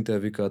јогините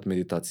ја викаат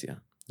медитација.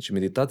 Значи,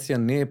 медитација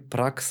не е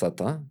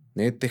праксата,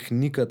 не е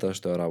техниката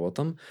што ја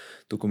работам,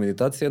 туку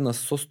медитација е една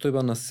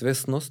состојба на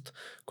свесност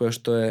која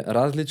што е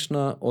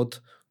различна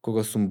од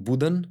кога сум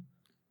буден,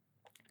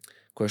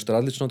 која што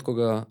е различна од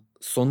кога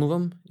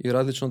сонувам и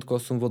различно од кога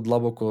сум во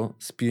длабоко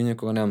спиење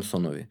кога немам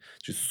сонови.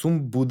 Значи,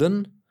 сум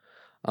буден,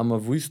 ама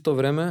во исто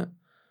време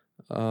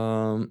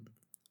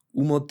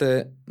умот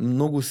е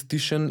многу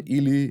стишен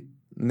или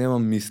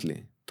немам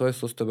мисли. Тоа е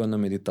состојба на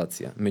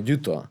медитација.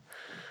 Меѓутоа,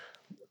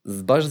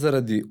 баш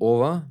заради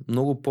ова,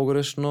 многу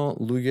погрешно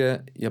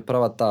луѓе ја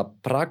прават таа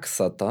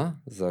праксата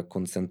за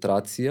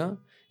концентрација,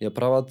 ја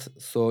прават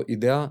со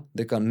идеја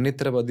дека не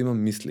треба да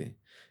имам мисли.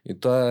 И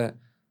тоа е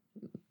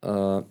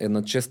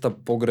една честа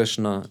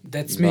погрешна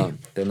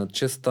една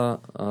честа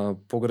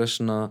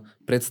погрешна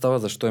представа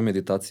за што е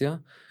медитација,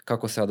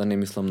 како сега да не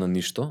мислам на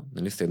ништо,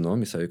 нели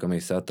седнувам и се викам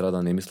и сега треба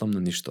да не мислам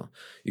на ништо.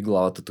 И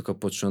главата тука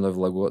почна да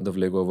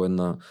влегува во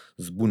една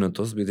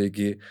збунетост,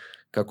 бидејќи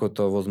како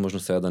тоа возможно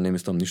сега да не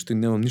мислам ништо и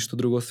немам ништо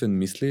друго освен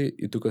мисли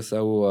и тука се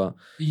јавува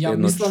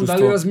едно мислам чувство,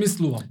 дали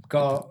размислувам,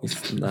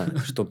 да,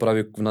 што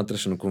прави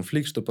внатрешен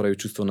конфликт, што прави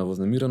чувство на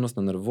вознемиреност,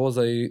 на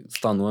нервоза и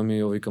станувам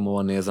и викам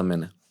ова не е за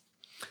мене.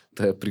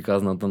 Тоа е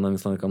приказната на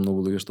мислам дека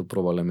многу луѓе што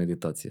пробале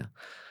медитација.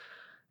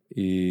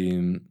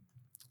 И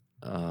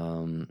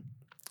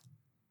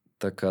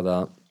така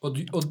да од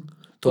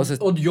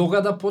јога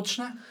да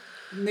почне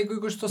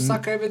некој кој што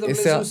сака да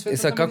влезе во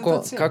светот на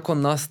медитација.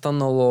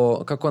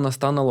 Како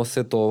настанало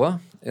сето ова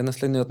е на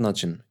следниот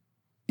начин.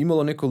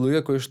 Имало некои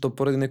луѓе кои што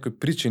поради некои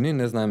причини,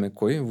 не знаеме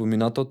кои, во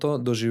минатото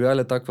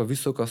доживеале таква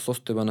висока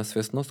состојба на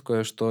свесност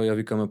која што ја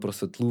викаме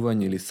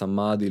просветлување или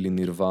самади или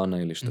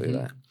нирвана или што и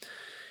да е.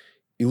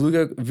 И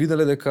луѓе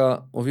виделе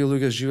дека овие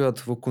луѓе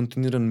живеат во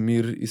континуиран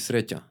мир и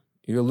среќа.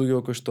 И овие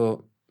луѓе кои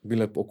што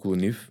биле околу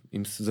нив,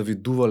 им се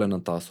завидувале на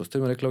таа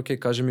состојба, рекле, окей,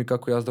 кажи ми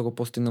како јас да го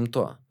постигнам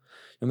тоа.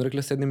 И им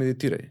рекле, седни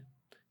медитирај.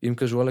 И им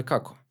кажувале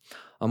како.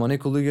 Ама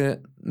некои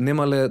луѓе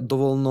немале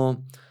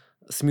доволно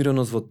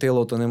смиреност во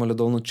телото, немале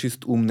доволно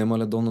чист ум,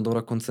 немале доволно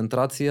добра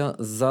концентрација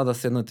за да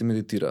седнат и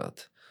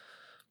медитираат.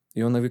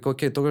 И она вика,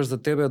 окей, тогаш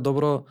за тебе е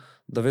добро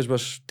да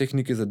вежбаш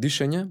техники за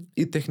дишење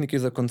и техники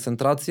за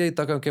концентрација и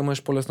така ќе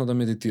можеш полесно да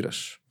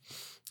медитираш.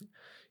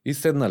 И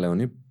седнале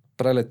они,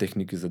 правеле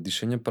техники за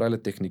дишење, правеле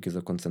техники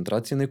за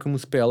концентрација, некој му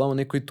успеала, а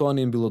некој тоа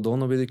не им било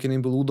доволно, бидејќи не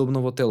им било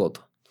удобно во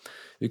телото.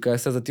 Вика,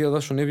 се за тие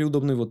што не ви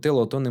удобно и во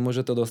телото, не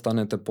можете да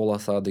останете пола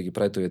саат да ги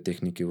правите овие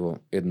техники во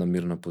една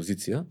мирна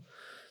позиција.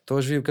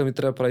 Тогаш вика ми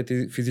треба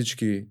правите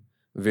физички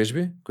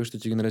вежби, кои што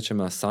ќе ги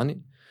наречеме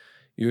асани,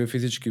 и овие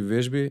физички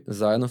вежби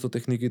заедно со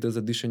техниките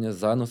за дишење,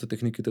 заедно со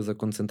техниките за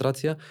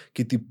концентрација,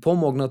 ќе ти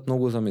помогнат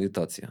многу за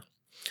медитација.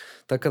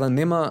 Така да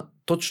нема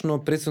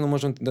точно прецизно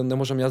не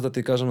можам јас да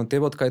ти кажам на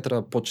тебе од кај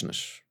треба да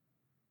почнеш.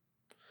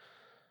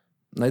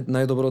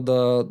 Најдобро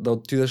да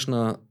отидеш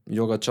на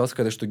йога час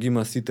каде што ги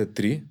има сите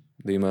три,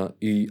 да има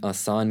и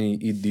асани,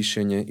 и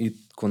дишење, и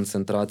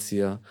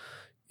концентрација,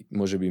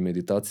 можеби и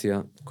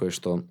медитација, кое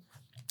што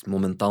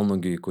моментално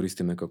ги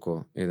користиме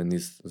како еден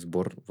низ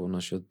збор во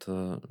нашиот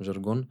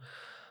жаргон.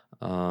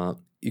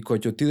 И кога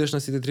ќе отидеш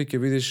на сите три, ќе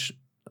видиш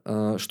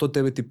што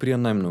тебе ти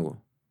прија најмногу.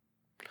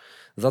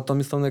 Затоа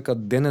мислам дека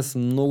денес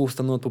многу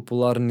стануваат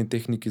популарни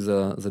техники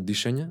за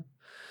дишење,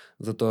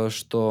 затоа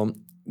што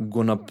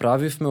го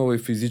направивме овој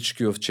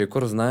физичкиот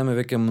чекор, знаеме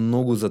веќе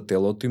многу за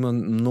телото, има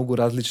многу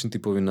различни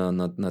типови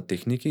на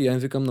техники. Ја им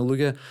викам на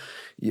луѓе,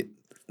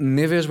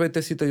 не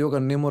вежбајте сите йога,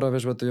 не мора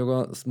вежбате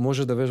йога,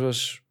 може да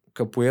вежбаш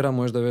капуера,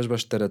 можеш да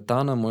вежбаш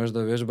теретана, можеш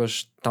да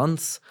вежбаш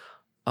танц,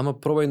 ама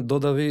пробај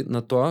додави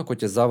на тоа, кога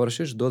ќе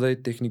завршиш,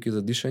 додај техники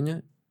за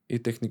дишење и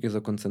техники за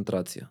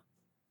концентрација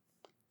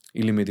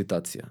или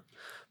медитација.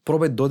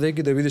 Пробај додај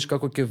ги да видиш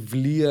како ќе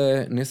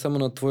влијае не само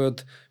на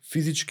твојот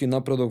физички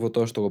напредок во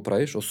тоа што го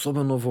правиш,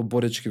 особено во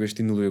боречки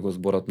вештини луѓе го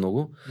зборат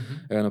многу.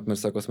 Ева, например,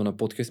 сака сме на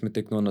подкаст, ми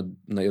текнува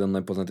на еден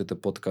најпознатите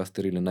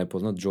подкастери или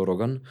најпознат, Джо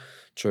Роган.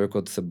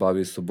 Човекот се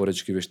бави со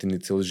боречки вештини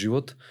цел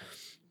живот.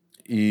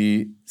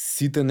 И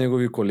сите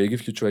негови колеги,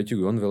 вклучувајќи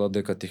го он, велат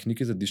дека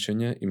техники за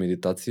дишење и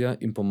медитација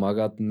им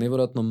помагаат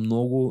неверојатно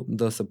многу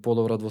да се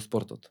подобрат во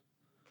спортот.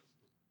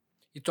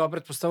 И тоа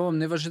претпоставувам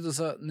не важи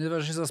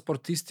за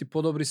спортисти,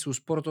 подобри се у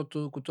спортот,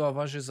 туку тоа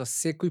важи за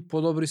секој,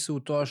 подобри се у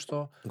тоа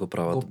што го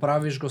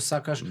правиш, го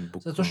сакаш.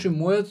 Затоа што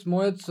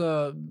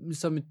мојот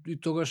мислам и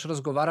тогаш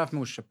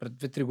разговаравме уште пред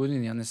 2-3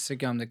 години, ја не се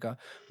сеќавам дека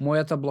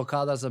мојата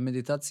блокада за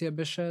медитација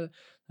беше,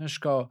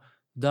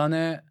 да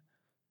не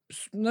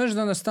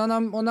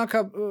станам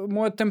онака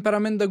мојот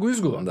темперамент да го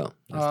изгубам. Да.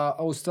 А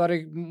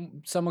уствари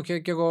само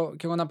ќе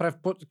го направив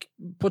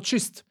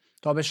почист.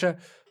 Тоа беше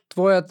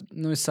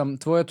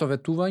твоето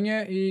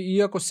ветување и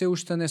иако се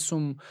уште не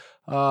сум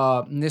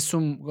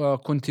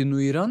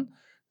континуиран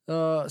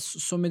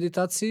со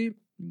медитации,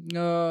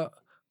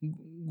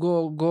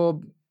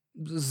 го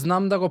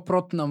знам да го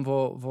протнам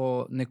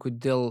во некој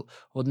дел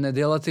од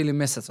неделата или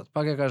месецот.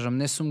 Пак ја кажам,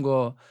 не сум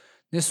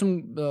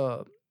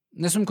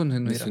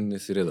континуиран. Не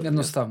си редовен.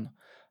 Едноставно.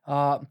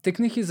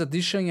 Техники за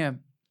дишење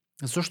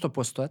зошто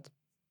постојат?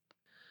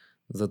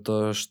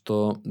 Затоа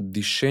што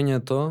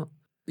дишењето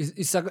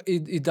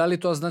И дали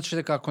тоа значи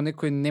дека ако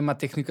некој нема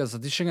техника за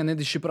дишење, не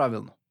диши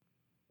правилно?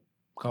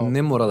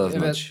 Не мора да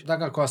значи.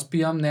 Така, кога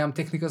спијам, немам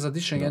техника за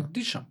дишење,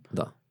 дишам.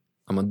 Да.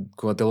 Ама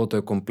кога телото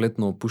е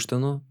комплетно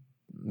опуштено,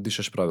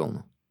 дишаш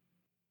правилно.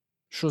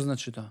 Што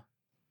значи тоа?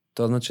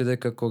 Тоа значи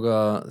дека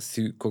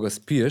кога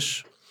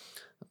спиеш,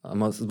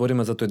 ама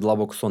збориме за тој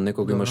длабок сон,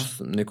 некога имаш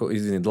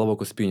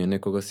длабоко спиење,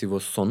 некога си во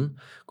сон,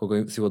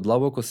 кога си во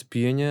длабоко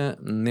спиење,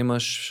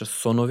 немаш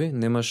сонови,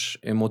 немаш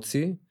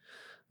емоции,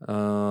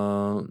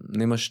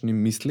 немаш ни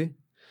мисли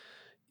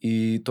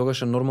и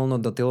тогаш е нормално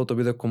да телото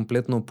биде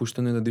комплетно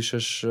опуштено и да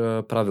дишаш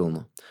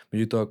правилно.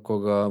 Меѓутоа,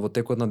 кога во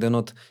текот на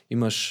денот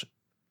имаш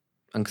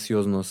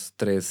анксиозност,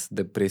 стрес,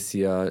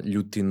 депресија,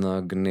 љутина,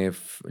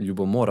 гнев,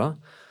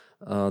 љубомора,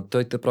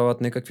 тој те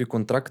прават некакви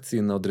контракции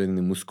на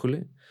одредени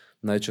мускули,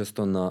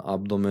 најчесто на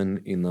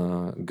абдомен и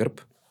на грб,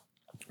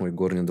 овој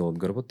горниот дел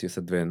од грбот, тие се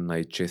две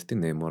најчести,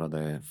 не мора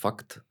да е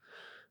факт.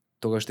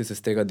 Тогаш ти се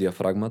стега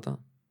диафрагмата,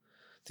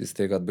 ти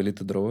стегаат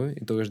белите дробови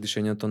и тогаш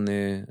дишењето не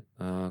е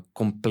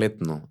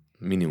комплетно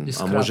минимум,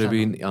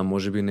 а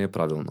можеби не е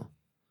правилно.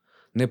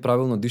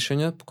 Неправилно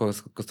дишење, кога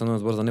станува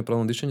збор за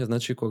неправилно дишење,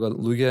 значи кога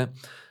луѓе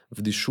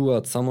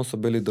вдишуваат само со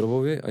бели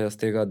дробови, а ја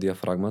стегаат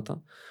диафрагмата.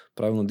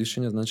 Правилно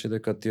дишење значи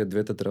дека тие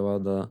двете треба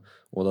да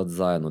одат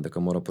заедно,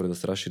 дека мора прво да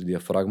се расшири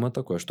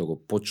диафрагмата, која што го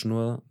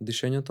почнува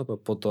дишењето, па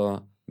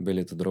потоа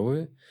белите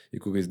дробови, и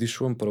кога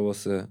издишувам прво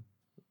се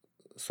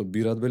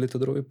собираат белите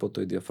дробови,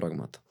 потоа и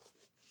диафрагмата.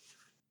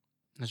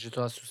 Значи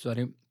тоа се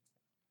уствари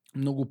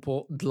многу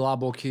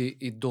по-длабоки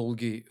и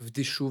долги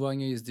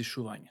вдишување и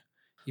издишување.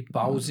 И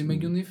паузи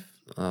меѓу нив?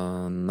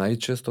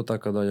 Најчесто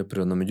така доаѓа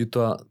природно.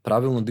 Меѓутоа,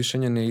 правилно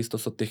дишење не е исто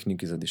со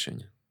техники за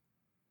дишење.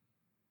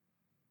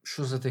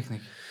 Што за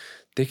техники?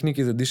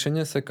 Техники за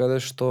дишење се каде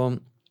што,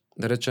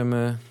 да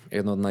речеме,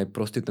 една од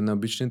најпростите,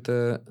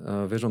 необичните,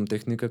 вежбам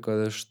техника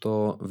каде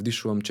што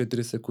вдишувам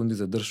 4 секунди,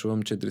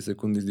 задржувам 4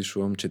 секунди,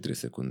 издишувам 4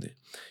 секунди.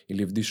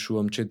 Или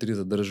вдишувам 4,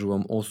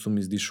 задржувам 8,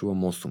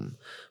 издишувам 8.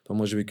 Па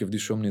можеби ќе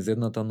вдишувам низ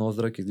едната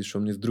ноздра, ќе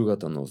издишувам низ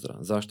другата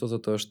ноздра. Зашто?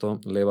 Затоа што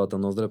левата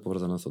ноздра е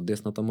поврзана со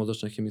десната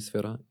мозочна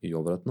хемисфера и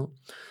обратно.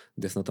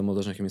 Десната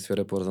мозочна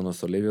хемисфера е поврзана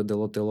со левиот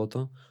дел од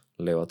телото,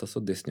 левата со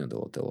десниот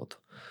дел од телото.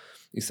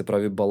 и се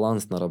прави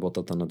баланс на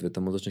работата на двете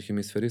мозочни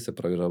хемисфери, се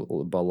прави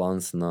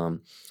баланс на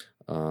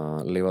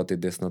левата и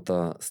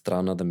десната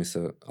страна да ми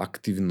се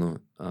активно,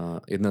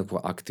 еднакво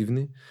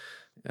активни.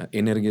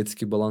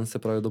 Енергетски баланс се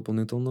прави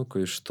дополнително,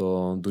 кој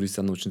што дури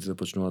се научниците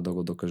почнуваат да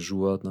го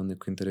докажуваат на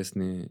некои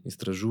интересни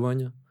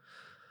истражувања.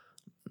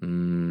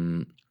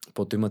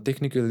 Потоа има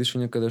техника за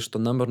дишање каде што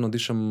намерно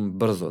дишам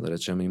брзо, да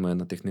речеме, има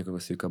една техника која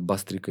се вика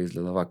бастрика,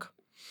 изгледа вака.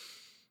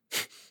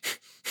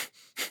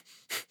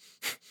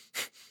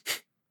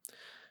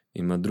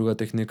 Има друга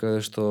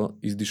техника што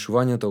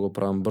издишувањето го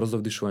правам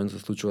брзо, вдишувањето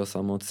се случува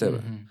само од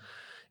себе.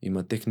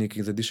 Има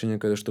техники за дишање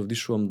каде што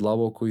вдишувам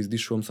длабоко и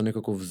издишувам со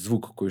некаков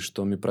звук кој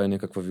што ми прави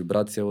некаква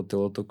вибрација во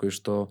телото, кој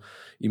што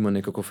има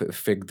некаков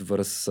ефект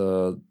врз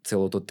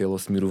целото тело,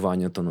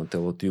 смирувањето на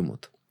телото и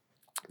умот.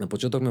 На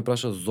почеток ме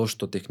праша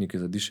зошто техники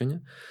за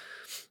дишање,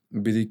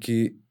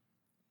 бидејќи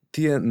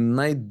тие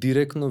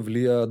најдиректно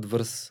влијаат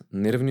врз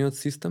нервниот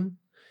систем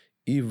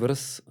и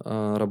врз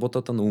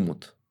работата на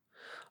умот.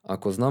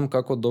 Ако знам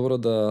како добро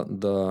да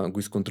го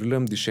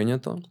исконтролирам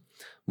дишењето,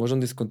 можам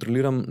да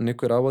исконтролирам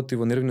некои работи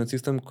во нервниот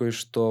систем кои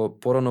што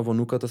порано во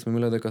науката сме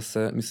мислеле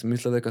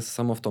дека се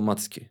само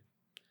автоматски.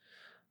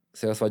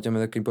 Сега сваќаме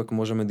дека импак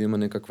можеме да има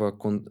некаква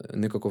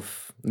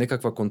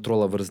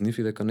контрола врз нив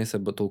и дека не се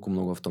толку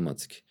многу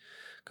автоматски.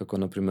 Како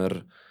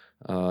например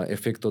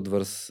ефектот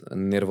врз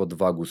нервот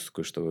вагус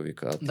кој што го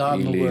викаат,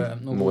 или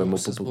многу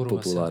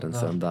популарен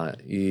се, да.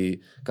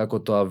 И како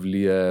тоа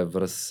влие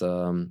врз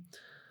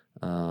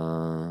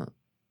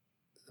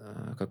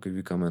како и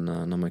викаме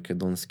на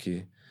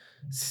македонски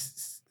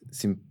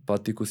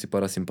симпатикус и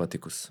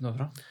парасимпатикус.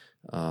 Добро.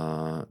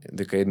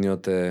 Дека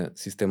едниот е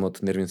системот,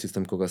 нервниот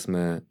систем кога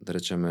сме, да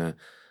речеме,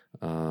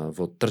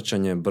 во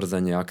трчање,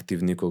 брзање,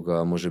 активни,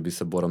 кога можеби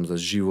се борам за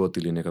живот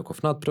или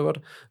некаков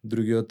надпревар,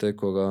 другиот е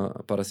кога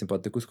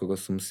парасимпатикус, кога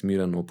сум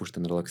смирен,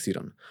 опуштен,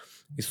 релаксиран.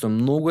 И со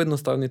многу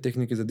едноставни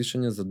техники за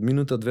дишање, за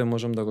минута-две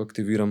можам да го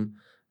активирам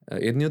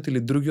едниот или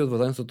другиот во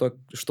зависност од тоа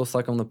што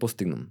сакам да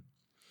постигнам.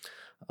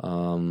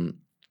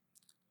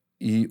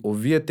 И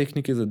овие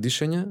техники за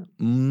дишање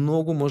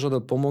многу може да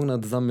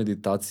помогнат за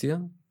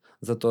медитација,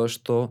 затоа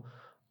што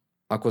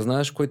ако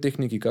знаеш кои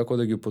техники како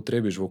да ги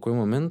употребиш во кој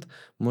момент,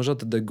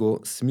 можат да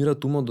го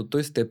смират умот до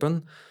тој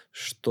степен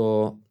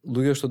што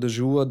луѓе што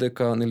доживуваат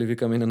дека, нели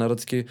викаме на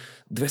народски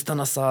 200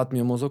 на саат ми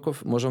е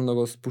мозоков, можам да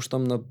го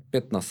спуштам на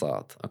 5 на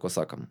саат, ако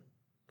сакам.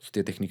 Со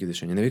тие техники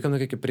дишање. Не викам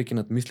дека ќе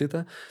прекинат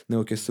мислите,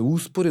 него ќе се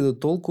успори до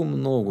толку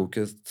многу,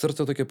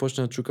 срцето ќе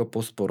почне да чука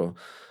поспоро,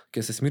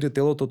 ќе се смири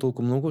телото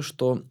толку многу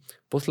што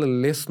после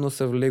лесно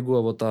се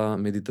влегува во таа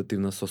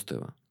медитативна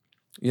состојба.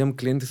 Имам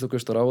клиенти со кои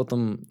што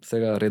работам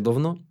сега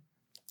редовно,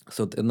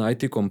 со една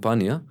IT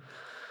компанија,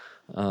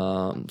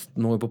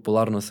 многу е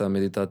популарна сега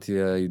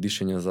медитација и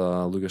дишање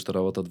за луѓе што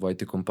работат во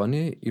IT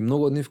компании и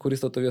многу од нив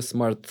користат овие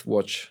smart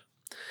watch.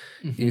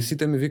 И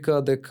сите ми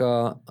викаат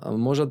дека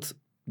можат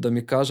да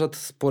ми кажат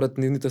според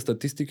нивните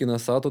статистики на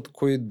саатот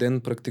кој ден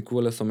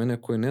практикувале со мене,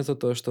 кој не,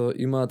 затоа што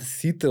имаат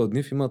сите од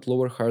нив имаат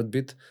lower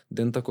heartbeat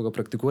дента кога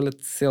практикувале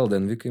цел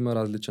ден, вика има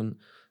различен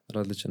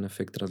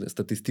ефект.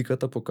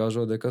 Статистиката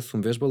покажува дека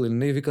сум вежбал или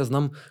не, вика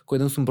знам кој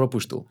ден сум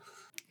пропуштил.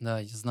 Да,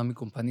 ја знам и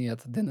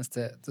компанијата, денес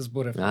те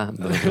зборев.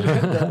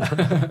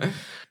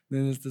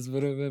 Денес те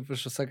зборев,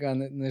 пошто сака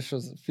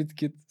нешто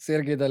фиткит,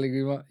 Сергеј дали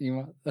го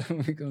има,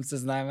 викам се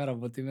знаеме,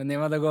 работиме,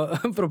 нема да го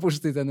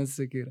пропуштите, не се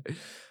секира.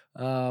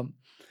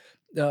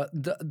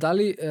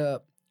 Дали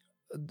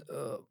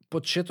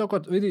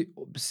почетокот, види,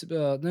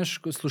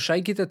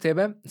 слушајките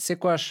тебе,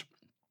 секојаш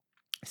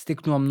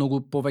стекнувам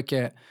многу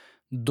повеќе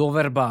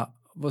доверба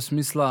во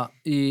смисла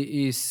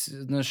и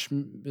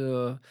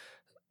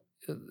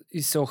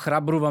се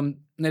охрабрувам,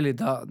 нели,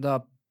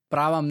 да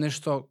правам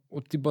нешто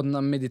од типот на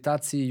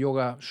медитација и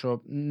јога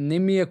што не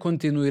ми е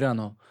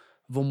континуирано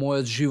во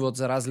мојот живот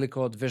за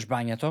разлика од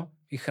вежбањето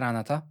и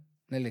храната,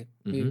 нели,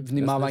 и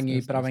внимавање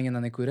и правење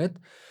на некој ред.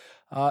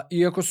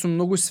 Иако сум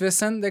многу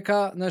свесен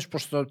дека, знаеш,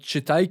 пошто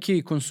читајки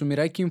и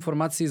консумирајќи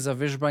информации за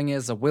вежбање,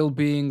 за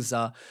well-being,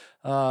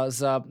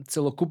 за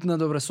целокупна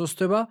добра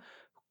состојба,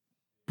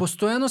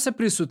 постојано се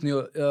присутни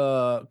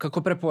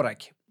како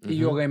препораки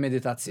и јога и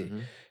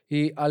медитација.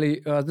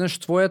 Али, знаеш,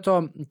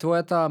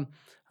 твојата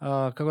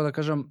како да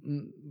кажам,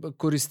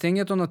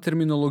 користењето на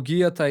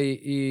терминологијата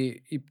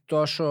и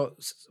тоа што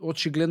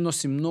очигледно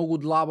си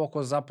многу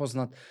длабоко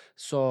запознат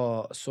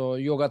со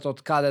јогата,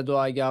 од каде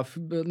доаѓа,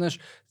 знаеш,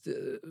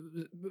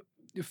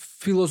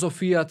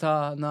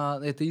 филозофијата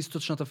на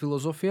источната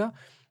филозофија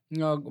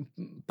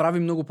прави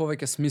многу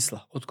повеќе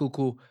смисла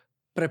отколку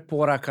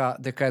препорака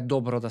дека е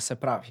добро да се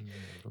прави.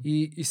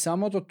 И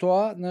самото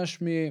тоа, знаеш,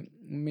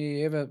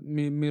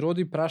 ми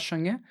роди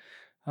прашање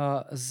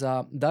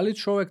за дали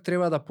човек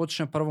треба да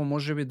почне прво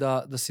можеби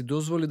да си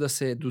дозволи да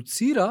се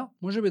едуцира,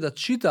 можеби да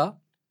чита,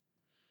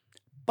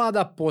 па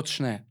да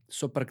почне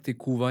со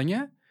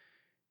практикување,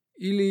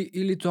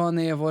 или тоа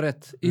не е во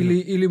ред,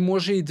 или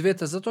може и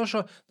двете, затоа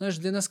што,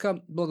 знаеш, денеска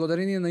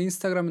благодарение на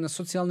Инстаграм и на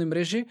социјални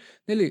мрежи,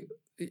 нели,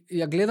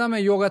 ја гледаме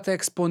јогата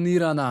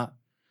експонирана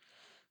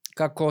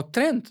како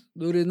тренд,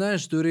 дури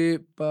знаеш,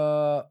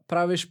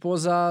 правиш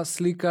поза,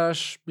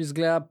 сликаш,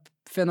 изгледа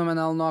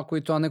феноменално ако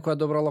и тоа некоја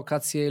добра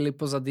локација или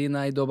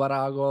позадина и добар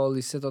агол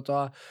и сето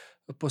тоа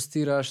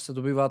постираш, се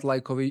добиваат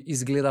лајкови,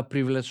 изгледа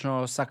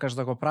привлечно, сакаш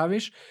да го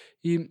правиш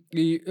и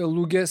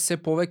луѓе, се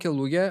повеќе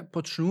луѓе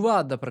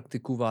почнуваат да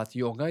практикуваат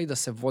јога и да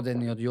се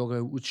водени од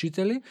јога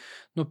учители,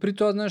 но при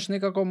тоа знаеш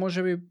некако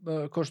можеби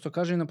кој што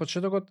кажа и на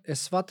почетокот е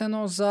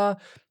сватено за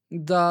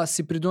да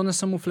си придонесе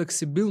само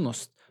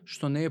флексибилност,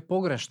 што не е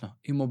погрешно,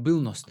 и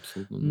мобилност.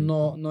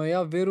 Но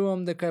ја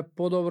верувам дека е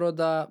подобро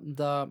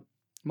да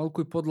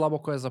малку и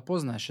подлабоко ја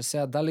запознаеш.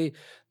 Сега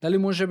дали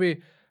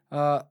можеби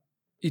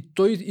и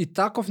тој и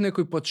таков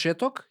некој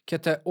почеток ќе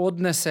те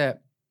однесе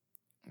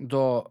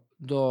до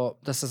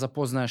да се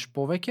запознаеш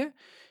повеќе,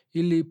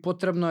 или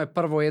потребно е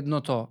прво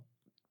едното,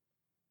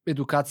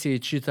 едукација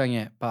и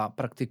читање па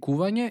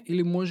практикување,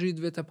 или може и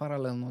двете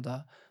паралелно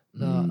да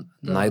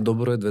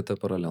Најдобро е двете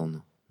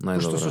паралелно.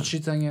 Што со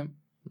читање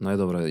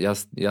Најдобро е.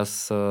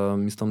 Јас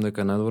мислам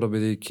дека е најдобро,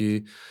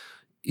 бидејќи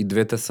и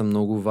двете се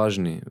многу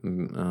важни.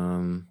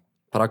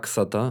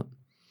 Праксата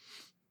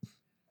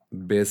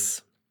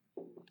без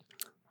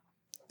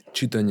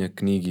читање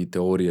книги,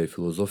 теорија и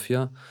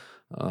филозофија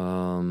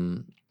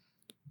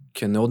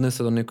ќе не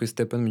однесе до некој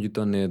степен,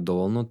 меѓутоа не е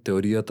доволно.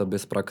 Теоријата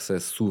без пракса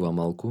е сува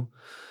малку,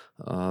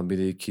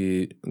 бидејќи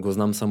го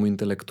знам само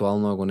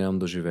интелектуално, а го немам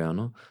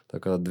доживеано.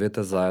 Така да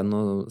двете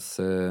заедно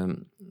се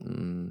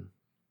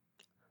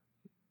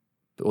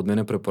од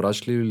мене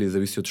препорачливи, или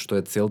зависи од што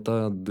е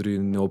целта, дури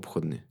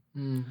неопходни.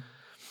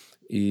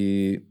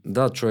 И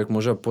да, човек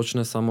може да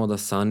почне само да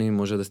сани,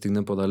 може да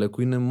стигне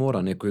подалеку и не мора.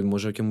 Некој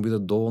може ќе му биде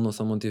доволно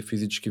само тие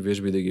физички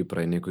вежби да ги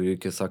прави, некој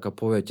ќе сака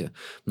повеќе.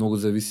 Многу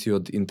зависи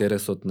од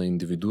интересот на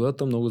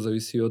индивидуата, многу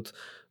зависи од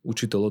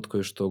учителот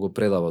кој што го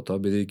предава тоа,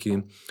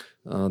 бидејќи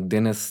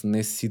денес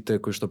не сите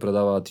кои што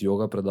предаваат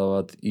јога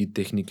предаваат и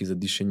техники за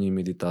дишење и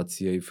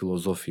медитација и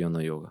филозофија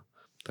на јога.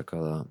 Така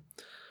да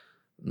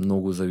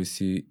многу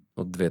зависи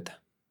од двете.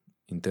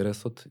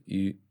 Интересот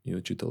и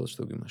учителот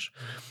што го имаш.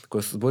 Кога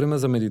збориме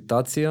за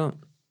медитација,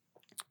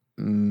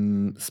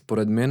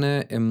 според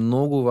мене е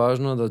многу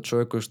важно да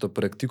човек кој што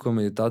практикува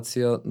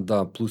медитација,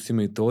 да, плюс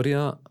има и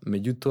теорија,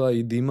 меѓутоа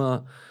и да има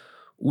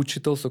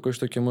учител со кој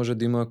што ќе може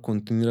да има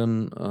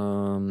континуиран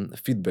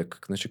фидбек,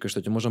 значи кој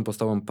што ќе можам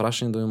поставам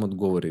прашање да им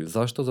одговори.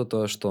 Зашто?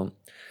 Затоа што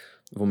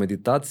во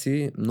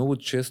медитации многу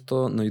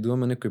често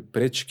наидуваме некои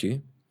пречки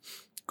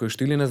кои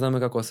што или не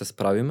знаме како да се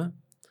справиме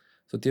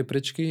со тие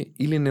пречки,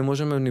 или не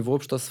можеме ни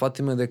воопшто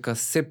сватиме дека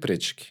се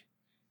пречки.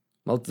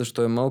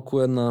 Зашто е малку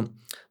една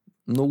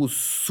многу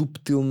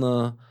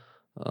суптилна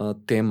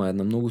тема,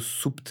 една многу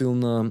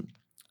суптилна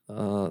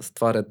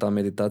ствар е таа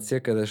медитација,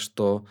 каде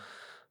што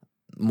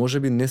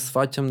можеби не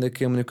сваќам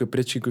дека имам некои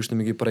пречки кои што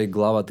ми ги прави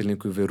главата, или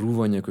некои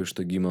верувања кои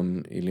што ги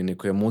имам, или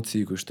некои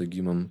емоции кои што ги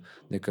имам,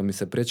 дека ми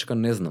се пречка,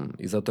 не знам.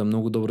 И затоа е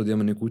многу добро да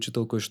имаме некој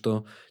учител кој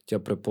што ќе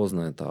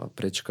препознае таа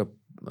пречка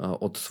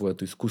од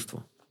своето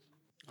искуство.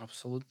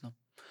 Апсолутно.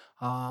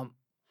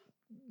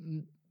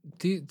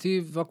 Ти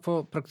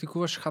вакво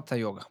практикуваш хата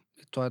јога.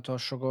 И тоа е тоа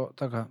што го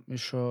така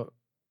и што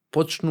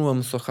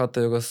почнувам со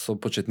хата јога со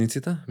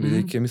почетниците,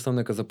 бидејќи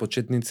мислам дека за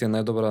почетници е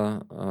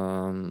најдобра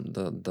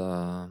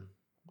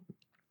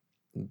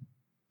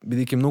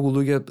бидејќи многу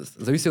луѓе,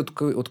 зависи од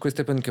кој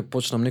степен ќе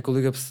почнам, некои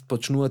луѓе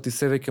почнуваат и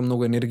се веќе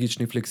многу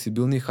енергични,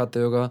 флексибилни,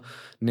 хата јога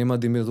нема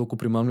да им е толку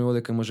примамливо,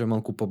 дека може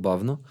малку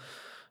побавно.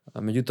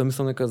 Меѓутоа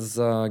мислам дека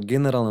за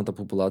генералната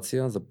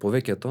популација, за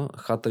повеќето,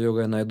 хата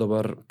јога е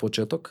најдобар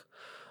почеток.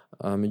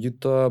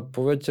 Меѓутоа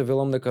повеќе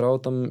велам дека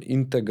работам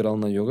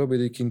интегрална јога,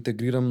 бидејќи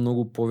интегрирам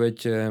многу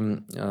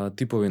повеќе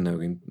типови на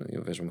јога.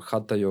 Вежбам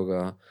хата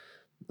јога,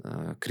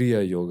 крија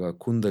јога,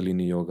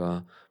 кундалини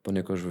јога,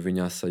 понекогаш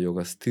вињаса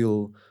јога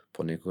стил,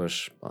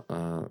 понекогаш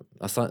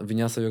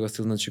вињаса јога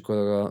стил значи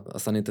кога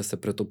асаните се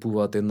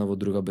претопуваат една во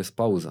друга без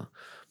пауза.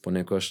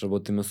 Понекогаш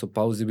работиме со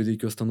паузи,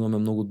 бидејќи остануваме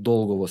многу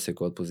долго во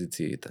секоја од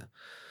позициите.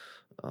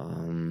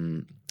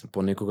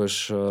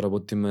 Понекогаш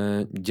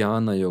работиме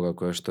ѓана јога,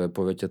 која што е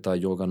повеќе таа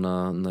јога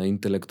на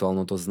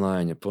интелектуалното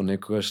знаење.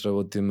 Понекогаш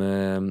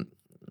работиме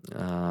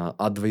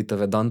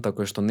Адваита Веданта,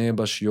 која што не е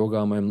баш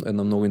јога, ама е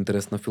една многу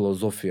интересна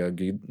филозофија.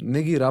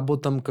 Не ги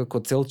работам како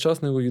цел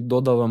час, него ги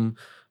додавам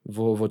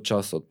во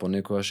часот.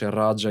 Понекогаш е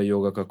раджа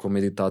јога како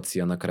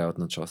медитација на крајот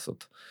на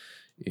часот.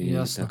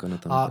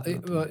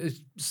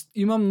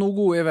 Има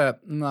многу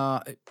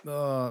на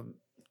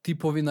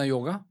типови на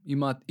јога,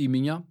 имаат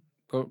имиња,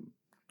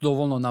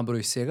 доволно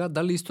наброј сега.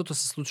 Дали истото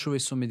се случува и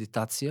со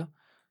медитација?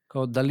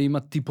 Дали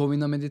има типови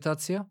на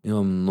медитација?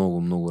 Има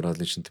многу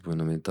различни типови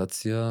на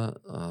медитација,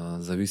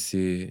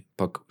 зависи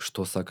пак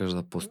што сакаш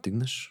да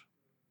постигнеш.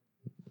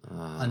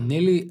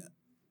 Нели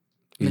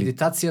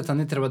медитацијата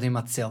не треба да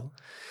има цел?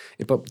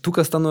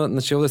 Тука станува,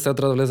 значи овде сега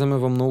треба да влеземе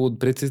во многу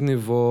прецизни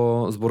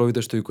во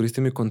зборовите што ги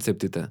користиме и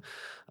концептите.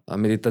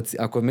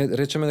 Ако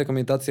речеме дека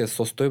медитација е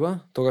состојба,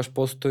 тогаш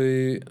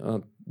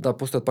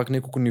постојат пак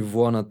неколку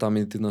нивоа на таа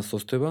медитативна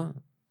состојба.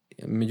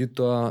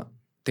 Меѓутоа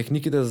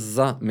техниките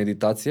за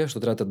медитација што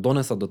треба да те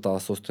донесат до таа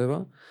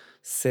состојба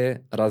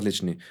се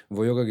различни.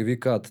 Во јога ги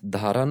викаат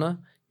дхарана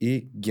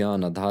и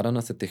гјана.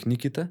 Дхарана се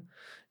техниките,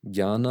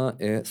 гјана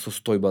е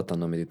состојбата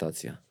на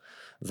медитација.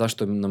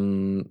 Зашто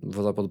нам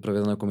во запад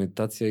преведена како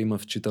медитација има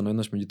вчитано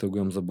еднаш, меѓутоа го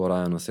имам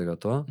забораено сега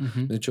тоа.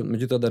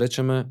 Меѓутоа да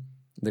речеме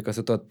дека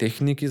се тоа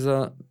техники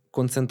за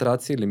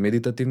концентрација или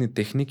медитативни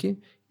техники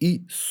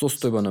и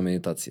состојба на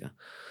медитација.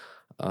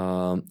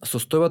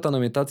 Состојбата на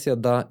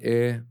медитација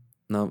е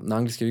на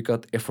англиски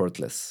викаат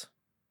effortless.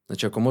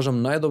 Значи ако можам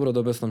најдобро да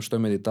обяснам што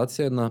е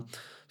медитација, една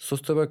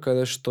состојба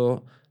каде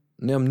што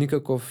немам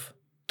никаков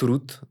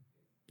труд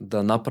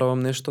да направам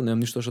нешто, немам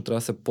ништо што треба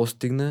да се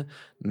постигне,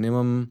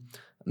 немам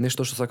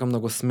нешто што сакам да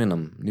го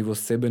сменам, ни во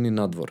себе, ни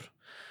надвор.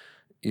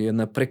 И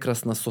една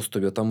прекрасна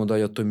состојба, таму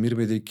доаѓа тој мир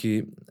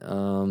бидејќи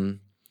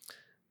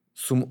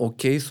сум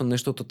окей со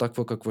нештото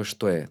такво какво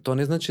што е. Тоа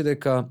не значи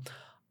дека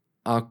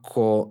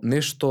ако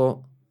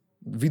нешто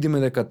видиме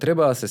дека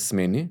треба да се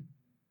смени,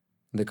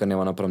 дека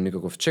нема направам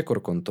никаков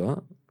чекор кон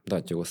тоа,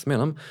 да, ќе го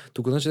сменам,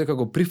 туку значи дека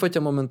го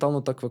прифаќам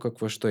моментално такво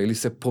какво што е, или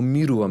се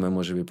помируваме,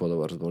 можеби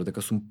подобар збор,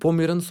 дека сум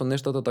помирен со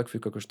нештата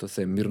такви како што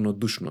се,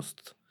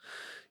 мирнодушност.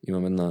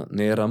 Имам една,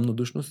 не е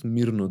рамнодушност,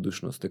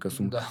 мирнодушност, дека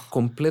сум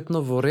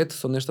комплетно во ред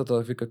со нештата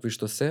такви какви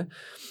што се.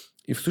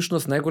 И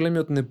всушност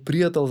најголемиот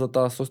непријател за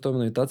таа состојба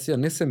на медитација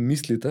не се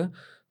мислите,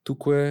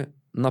 туку е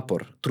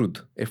напор,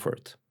 труд,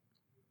 effort.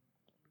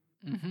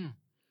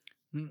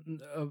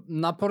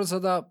 Напор за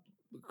да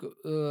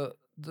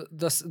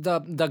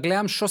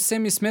гледам што се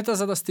ми смета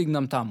за да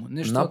стигнам таму.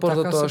 Нешто напор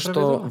така за тоа се што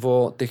преведува?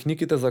 во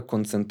техниките за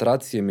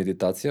концентрација и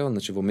медитација,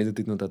 значи во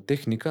медитативната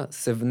техника,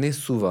 се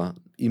внесува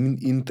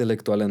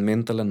интелектуален,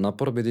 ментален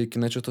напор, бидејќи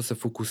најчесто се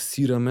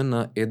фокусираме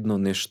на едно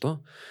нешто.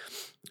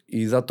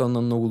 И затоа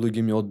на многу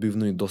луѓе ми е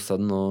одбивно и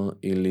досадно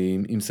или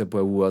им се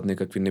појавуваат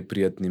некакви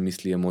непријатни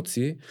мисли и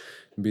емоции,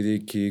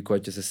 бидејќи кога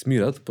ќе се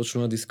смират,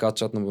 почнуваат да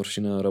искачаат на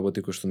површина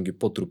работи кои што сум ги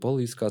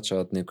потрупал и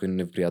искачаат некои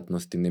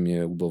непријатности, не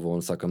ми е убаво,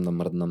 сакам да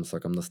мрднам,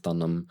 сакам да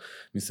станам,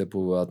 ми се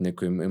појавуваат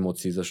некои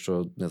емоции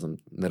зашто, не знам,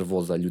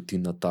 нервоза,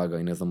 љутина, тага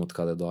и не знам од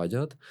каде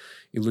доаѓаат,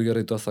 и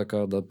луѓе тоа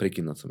сакаат да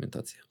прекинат со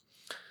медитација.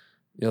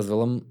 Јас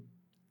велам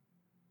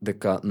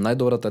дека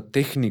најдобрата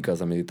техника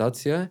за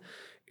медитација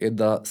е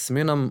да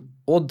сменам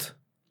од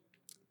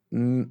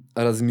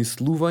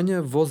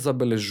размислување во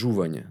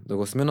забележување. Да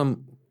го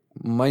сменам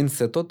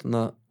мајндсетот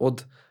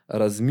од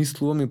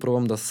размислувам и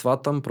пробам да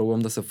сватам,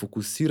 пробам да се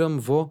фокусирам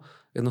во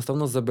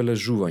едноставно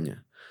забележување.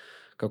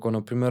 Како,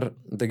 например,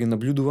 да ги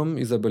наблюдувам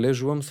и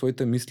забележувам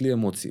своите мисли и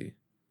емоции.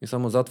 И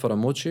само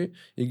затварам очи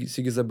и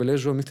си ги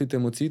забележувам мислите и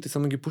емоциите,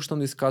 само ги пуштам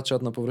да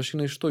искачаат на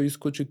површина и што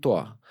искочи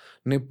тоа.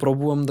 Не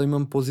пробувам да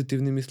имам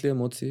позитивни мисли и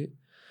емоции,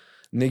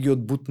 не ги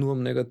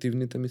одбутнувам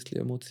негативните мисли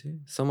и емоции,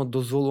 само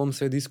дозволувам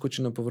се да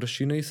искочи на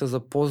површина и се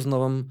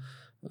запознавам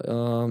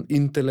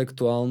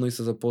интелектуално и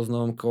се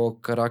запознавам како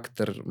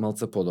карактер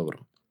малце подобро.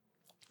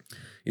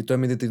 И тоа е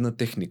медитативна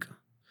техника.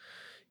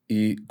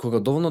 И кога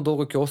доволно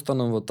долго ќе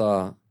останам во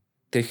таа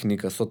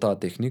техника, со таа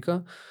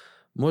техника,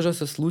 може да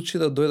се случи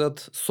да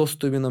дојдат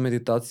состојби на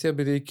медитација,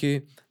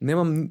 бидејќи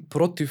немам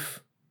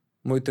против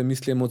моите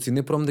мисли и емоции,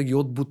 не пробам да ги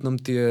одбутнам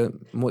тие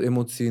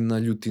емоции на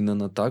љутина,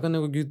 на тага,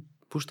 него ги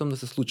пуштам да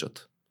се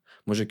случат.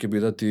 Може ќе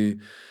бидат и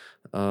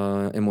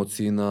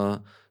емоции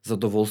на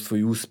задоволство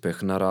и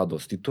успех, на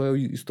радост. И тоа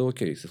е исто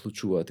окей, се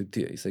случуваат и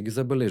тие. И се ги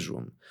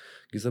забележувам.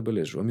 И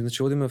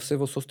значи одиме все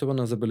во состојба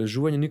на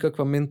забележување,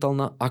 никаква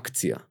ментална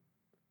акција.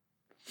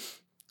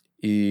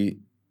 И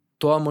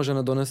тоа може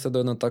да донесе до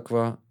една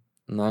таква,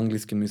 на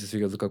англиски ми се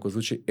свига за како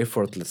звучи,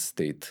 effortless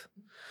state.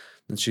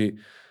 Значи,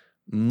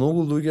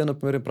 многу луѓе,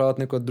 например, прават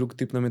некој друг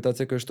тип на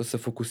медитација кај што се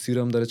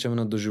фокусирам, да речеме,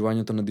 на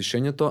доживувањето на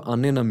дишењето, а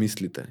не на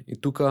мислите. И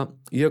тука,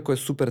 иако е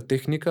супер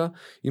техника,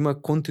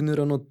 има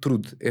континуирано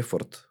труд,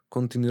 ефорт.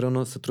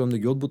 Континуирано се трудам да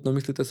ги одбутнам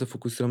мислите, се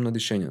фокусирам на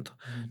дишењето.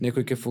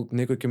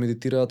 Некој ќе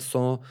медитираат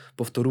со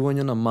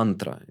повторување на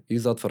мантра и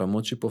затварам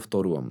очи,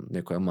 повторувам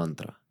некоја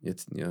мантра.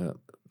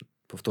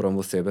 Повторувам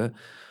во себе.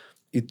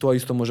 И тоа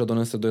исто може да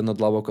донесе до една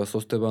длабока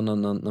состојба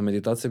на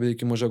медитација,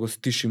 бидејќи може да го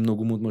стиши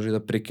многу мут, може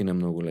да прекине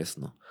многу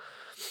лесно.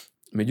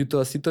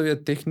 Меѓутоа, сите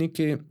овие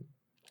техники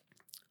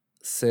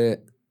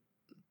се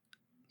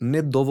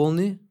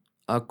недоволни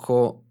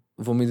ако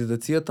во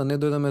медитацијата не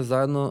дојдеме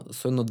заедно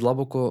со едно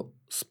длабоко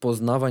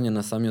спознавање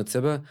на самиот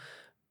себе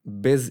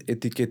без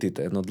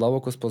етикетите. Едно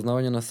длабоко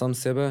спознавање на сам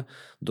себе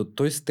до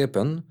тој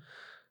степен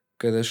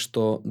каде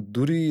што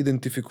дури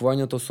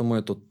идентификувањето со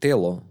моето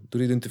тело,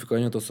 дури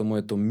идентификувањето со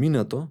моето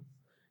минато,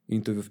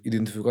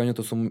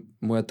 идентификувањето со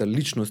мојата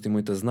личност и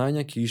моите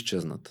знаења ќе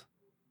исчезнат.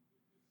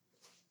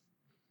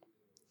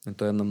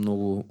 Тоа е една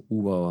многу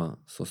убава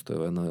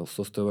состојба, една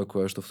состојба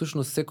која што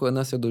всушност секој од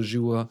нас ја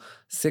доживува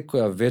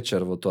секоја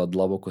вечер во тоа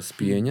длабоко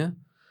спиење,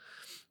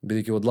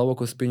 бидејќи во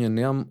длабоко спиење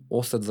немам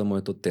осет за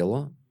моето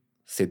тело,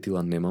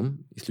 сетила немам,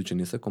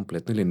 исклучени се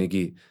комплетно,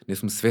 или не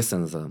сум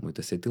свесен за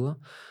моите сетила,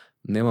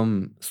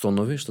 немам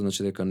сонови, што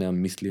значи дека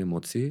немам мисли и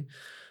емоции.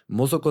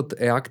 Мозокот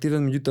е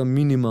активен, меѓутоа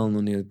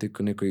минимално,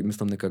 некој,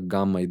 мислам нека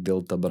гама и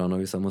делта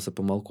бранови само се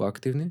помалку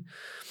активни.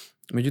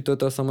 Меѓутоа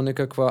тоа е само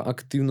некаква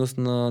активност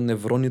на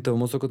невроните во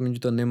мозокот,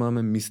 меѓутоа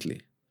немаме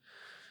мисли.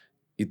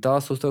 И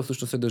таа состојба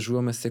всушност се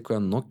доживуваме секоја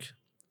ноќ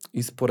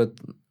и според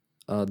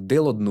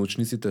дел од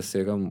научниците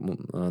сега,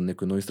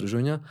 некои нови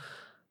истражувања,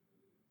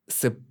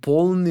 се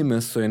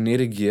полниме со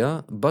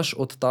енергија баш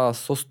од таа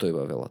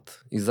состојба,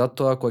 велат. И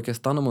затоа кога ќе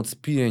станам од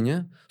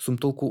спиење, сум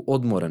толку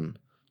одморен.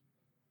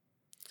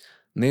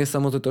 Не е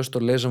само тоа што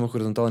лежам во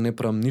хоризонтала и не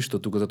правам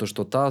ништо, туку затоа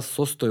што таа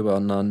состојба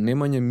на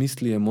немање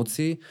мисли и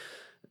емоции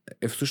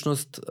е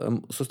всушност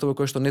состојба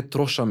која што не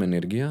трошам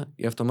енергија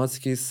и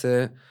автоматски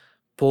се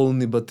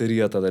полни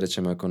батеријата, да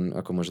речеме,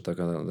 ако може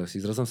така да се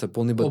изразам, се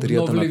полни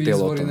батеријата на телото. Обновливи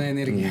извори на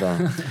енергија.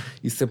 Да.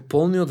 И се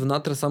полни од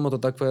внатре самото,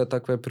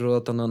 таква е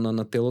природата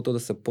на телото, да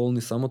се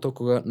полни самото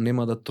кога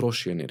нема да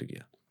троши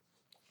енергија.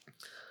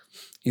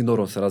 И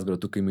добро се разбира,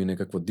 тука има и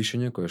некакво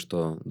дишење кое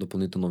што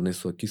дополнително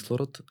внесува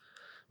кислород.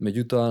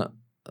 Меѓутоа,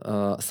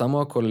 само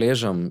ако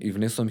лежам и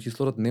внесувам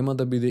кислород, нема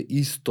да биде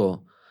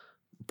исто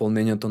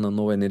полнењето на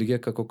нова енергија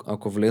како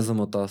ако влезам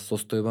од таа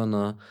состојба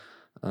на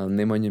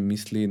немање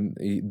мисли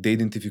и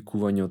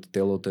деидентификување од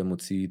телото,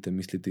 емоциите,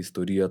 мислите,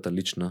 историјата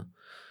лична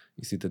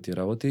и сите тие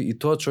работи. И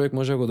тоа човек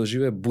може да го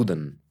доживее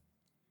буден.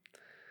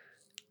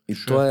 И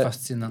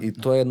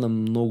тоа е една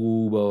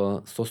многу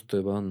убава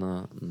состојба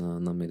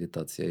на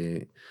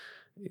медитација.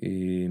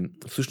 И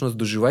всушност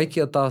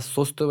доживајќи ја таа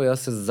состојба,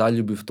 јас се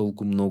заљубив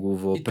толку многу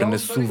во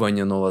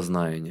пренесување на ова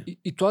знаење.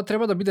 И тоа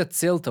треба да биде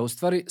целта,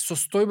 уствари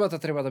состојбата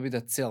треба да биде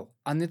цел,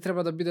 а не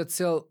треба да биде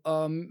цел,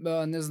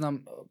 не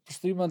знам,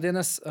 пошто има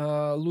денес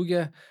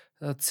луѓе,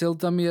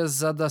 целта ми е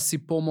за да си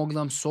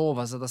помогнам со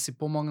ова, за да си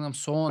помогнам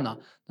со она.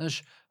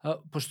 Знаеш,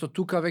 пошто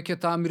тука веќе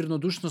таа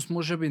мирнодушност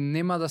можеби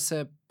нема да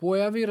се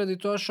појави ради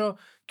тоа што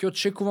ќе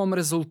очекувам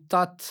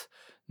резултат.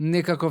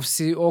 Некаков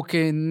си,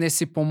 окей, не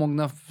си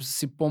помогнав,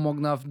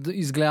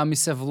 изгледа ми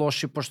се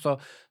влоши, пошто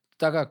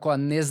така, кога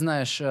не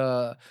знаеш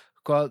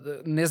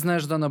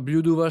да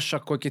наблюдуваш,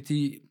 ако ќе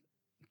ти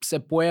се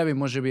појави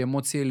можеби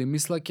емоција или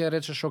мисла, ќе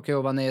речеш, окей,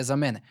 ова не е за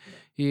мене.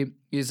 И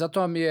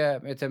затоа ми е,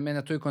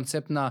 мене тој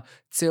концепт на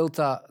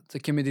целта,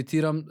 ќе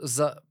медитирам,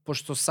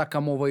 пошто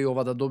сакам ова и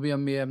ова да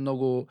добијам, ми е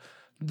многу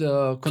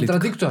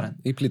контрадикторен.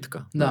 И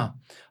плитка. Да.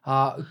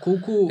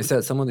 Колку...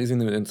 Само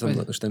извини,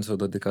 што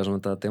да ти кажам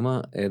на таа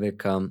тема, е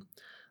дека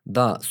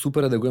да,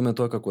 супер е да го имаме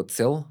тоа како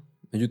цел,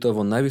 меѓутоа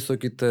во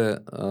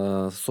највисоките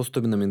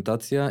состојби на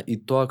медитација и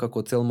тоа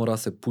како цел мора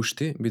да се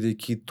пушти,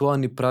 бидејќи тоа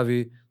ни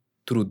прави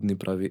труд, ни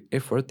прави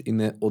ефорт и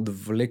не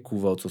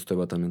одвлекува од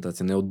состојбата на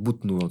медитација, не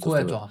одбутнува од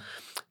состојбата. Кој е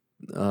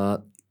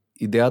тоа?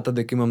 Идејата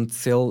дека имам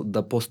цел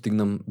да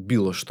постигнам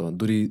било што,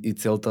 дури и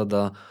целта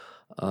да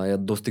ја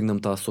достигнам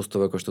таа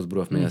состојба која што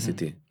зборувавме јас и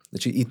ти.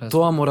 Значи и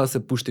тоа мора да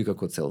се пушти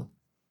како цел.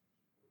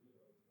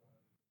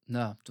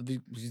 Да,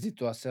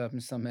 тоа се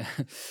мислам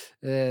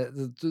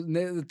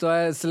тоа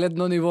е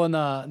следно ниво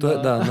на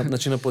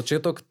значи на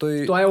почеток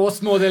тој тоа е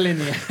 8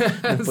 оделение.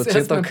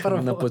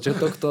 На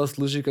почеток тоа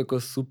служи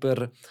како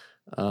супер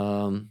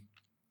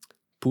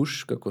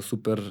пуш, како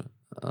супер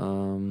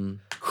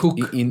хук,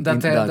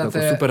 како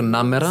супер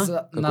намера,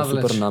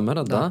 навлече.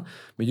 да.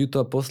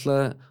 Меѓутоа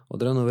после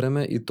одредено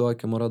време и тоа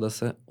ќе мора да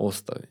се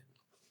остави.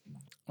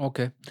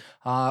 Океј.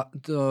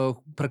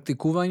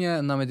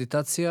 Практикување на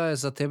медитација е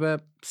за тебе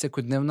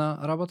секојдневна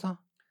работа?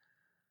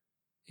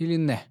 Или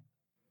не?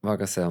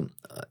 Вака се.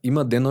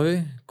 Има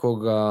денови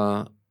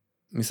кога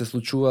ми се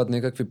случуваат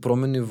некакви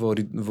промени во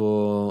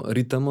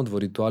ритмот, во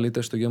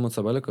ритуалите што ги имам од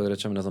сабеле, кога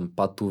речем, не знам,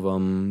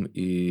 патувам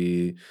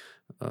и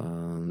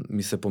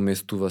ми се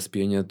поместува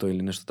спиењето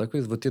или нешто такво,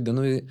 и во тие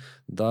денови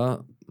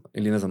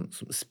или не знам,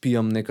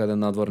 спијам некаде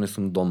надвор, не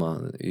сум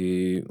дома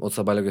и од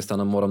сабајле го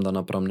станам, морам да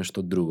направам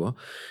нешто друго.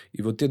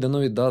 И во тие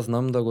денови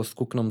знам да го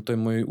скокнам тој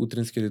мој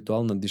утрински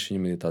ритуал на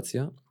дишење и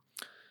медитација.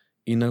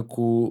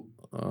 Инаку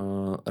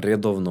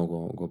редовно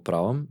го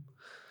правам.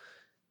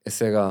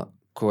 Сега,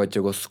 кога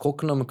ќе го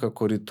скокнам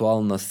како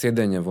ритуал на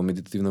седење во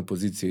медитативна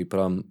позиција и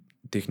правам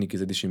техники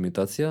за дишење и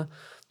медитација,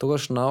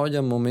 тогаш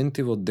наоѓам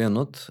моменти во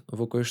денот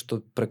во кои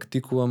што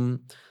практикувам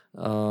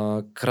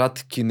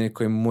кратки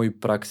некои мои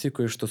пракси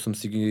кои што сум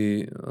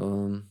ги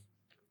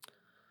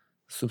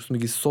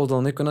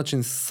создал на некој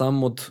начин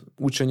сам од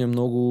учење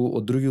многу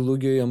од други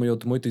луѓе, ама и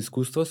од моите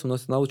искуства. Сум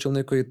научил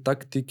некои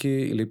тактики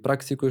или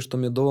пракси кои што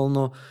ми е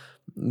доволно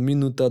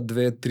минута,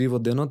 2-3 во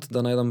денот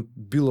да најдам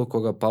било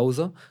кога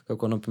пауза,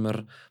 како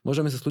например,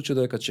 може ми се случи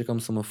додека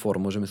чекам семафор,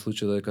 може ми се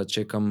случи додека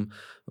чекам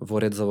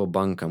во ред за во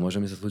банка, може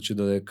ми се случи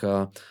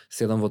додека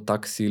седам во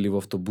такси или во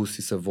автобус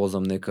и се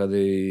возам некаде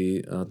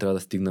и треба да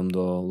стигнам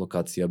до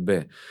локација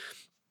Б.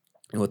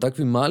 И во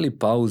такви мали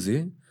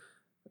паузи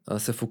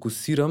се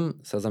фокусирам,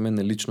 за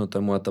мене лично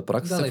тоа е мојата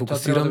пракса, се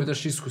фокусирам, треба да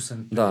бидеш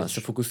искусен. Да,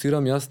 се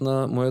фокусирам јас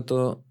на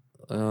моето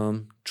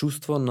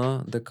чувство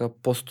на дека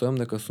постојам,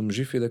 дека сум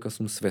жив и дека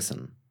сум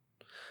свесен.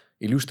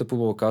 Или уште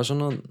побаво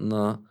кажано,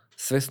 на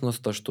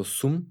свесноста што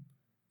сум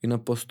и на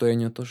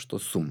постоењето што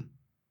сум.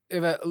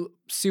 Еве,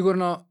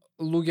 сигурно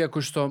луѓе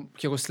кои што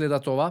ќе го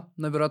следат ова,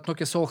 најверојатно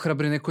ќе се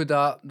охрабри некој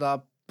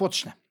да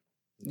почне.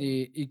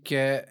 И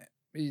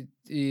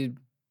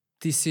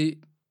ти си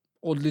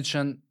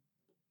одличен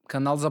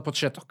канал за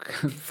почеток.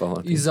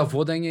 Фала ти. И за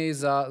водење и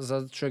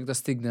за човек да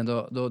стигне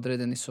до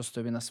одредени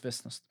состојби на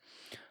свесност.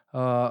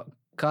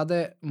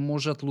 Каде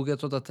можат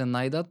луѓето да те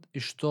најдат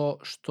и што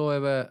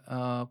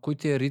кој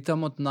ти е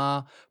ритамот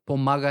на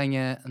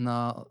помагање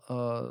на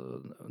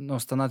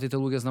останатите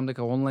луѓе? Знам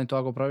дека онлайн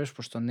тоа го правиш,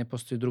 пошто не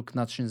постои друг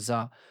начин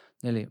за,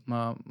 нели,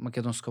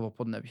 македонско во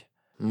поднебје.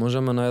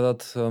 Можеме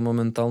најдат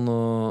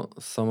моментално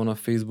само на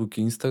Facebook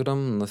и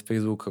Instagram. На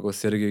Facebook како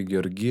Сергеј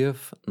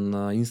Георгиев,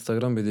 на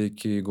Instagram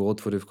бидејќи го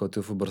отворив кога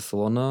отидов во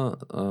Барселона,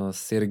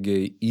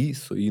 Сергеј И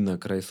со И на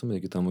крај сум,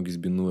 бидејќи таму ги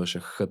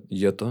избинуваше Х,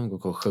 Јето,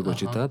 како Х го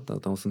читаат,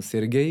 таму сум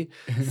Сергеј.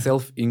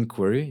 Self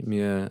Inquiry ми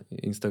е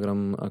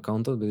Instagram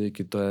акаунтот,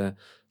 бидејќи тоа е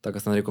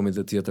така се нарекува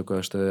медитацијата која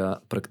што ја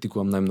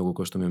практикувам најмногу,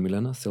 која што ми е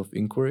милена, Self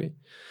Inquiry.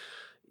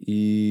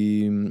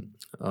 И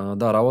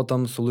да,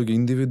 работам со луѓе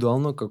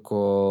индивидуално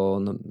како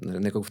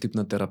некаков тип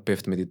на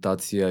терапевт,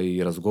 медитација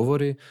и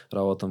разговори,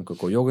 работам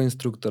како јога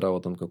инструктор,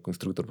 работам како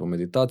инструктор по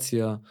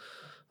медитација.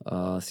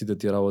 Сите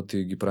тие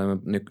работи ги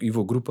правиме и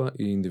во група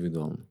и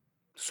индивидуално.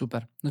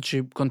 Супер.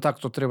 Значи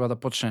контактот треба да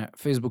почне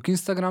Facebook,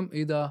 Instagram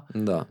и да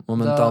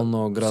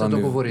моментално градам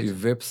договорите. и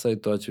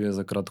вебсајт, тоа ќе биде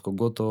за кратко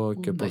готово,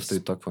 ќе постои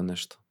такво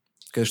нешто.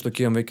 Каде што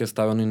ќе имам веќе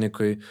ставено и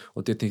некои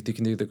од тие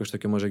техниките кои што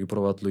ќе може да ги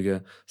пробаат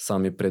луѓе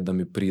сами пред да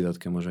ми придат,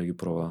 ќе може да ги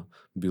проба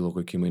било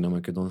кој ќе има и на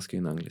македонски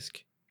и на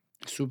англиски.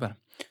 Супер.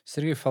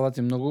 Сергеј, фала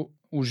ти многу.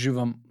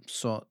 Уживам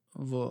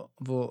во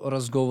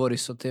разговори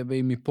со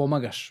тебе и ми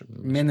помагаш.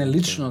 Мене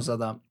лично за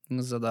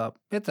да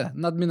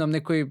надминам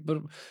некои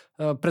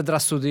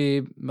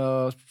предрасуди,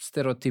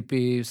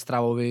 стереотипи,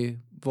 стравови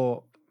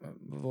во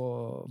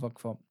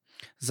вакво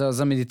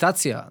за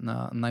медитација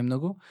на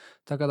најмногу.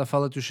 Така да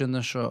фала ти уште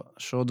еднаш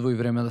што одвои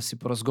време да си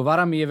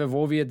поразговарам и еве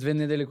во овие 2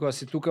 недели кога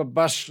си тука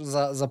баш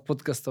за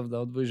подкастов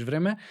да одвоиш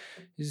време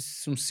и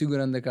сум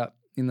сигурен дека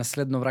и на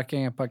следно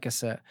враќање пак ќе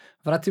се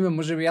вратиме,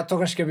 можеби ја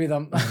тогаш ќе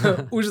бидам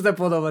уште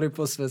подобар и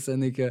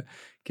посвесен и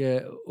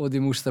ќе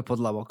одим уште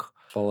подлабоко.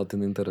 Фала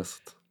ти на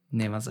интересот.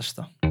 Нема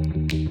зашто.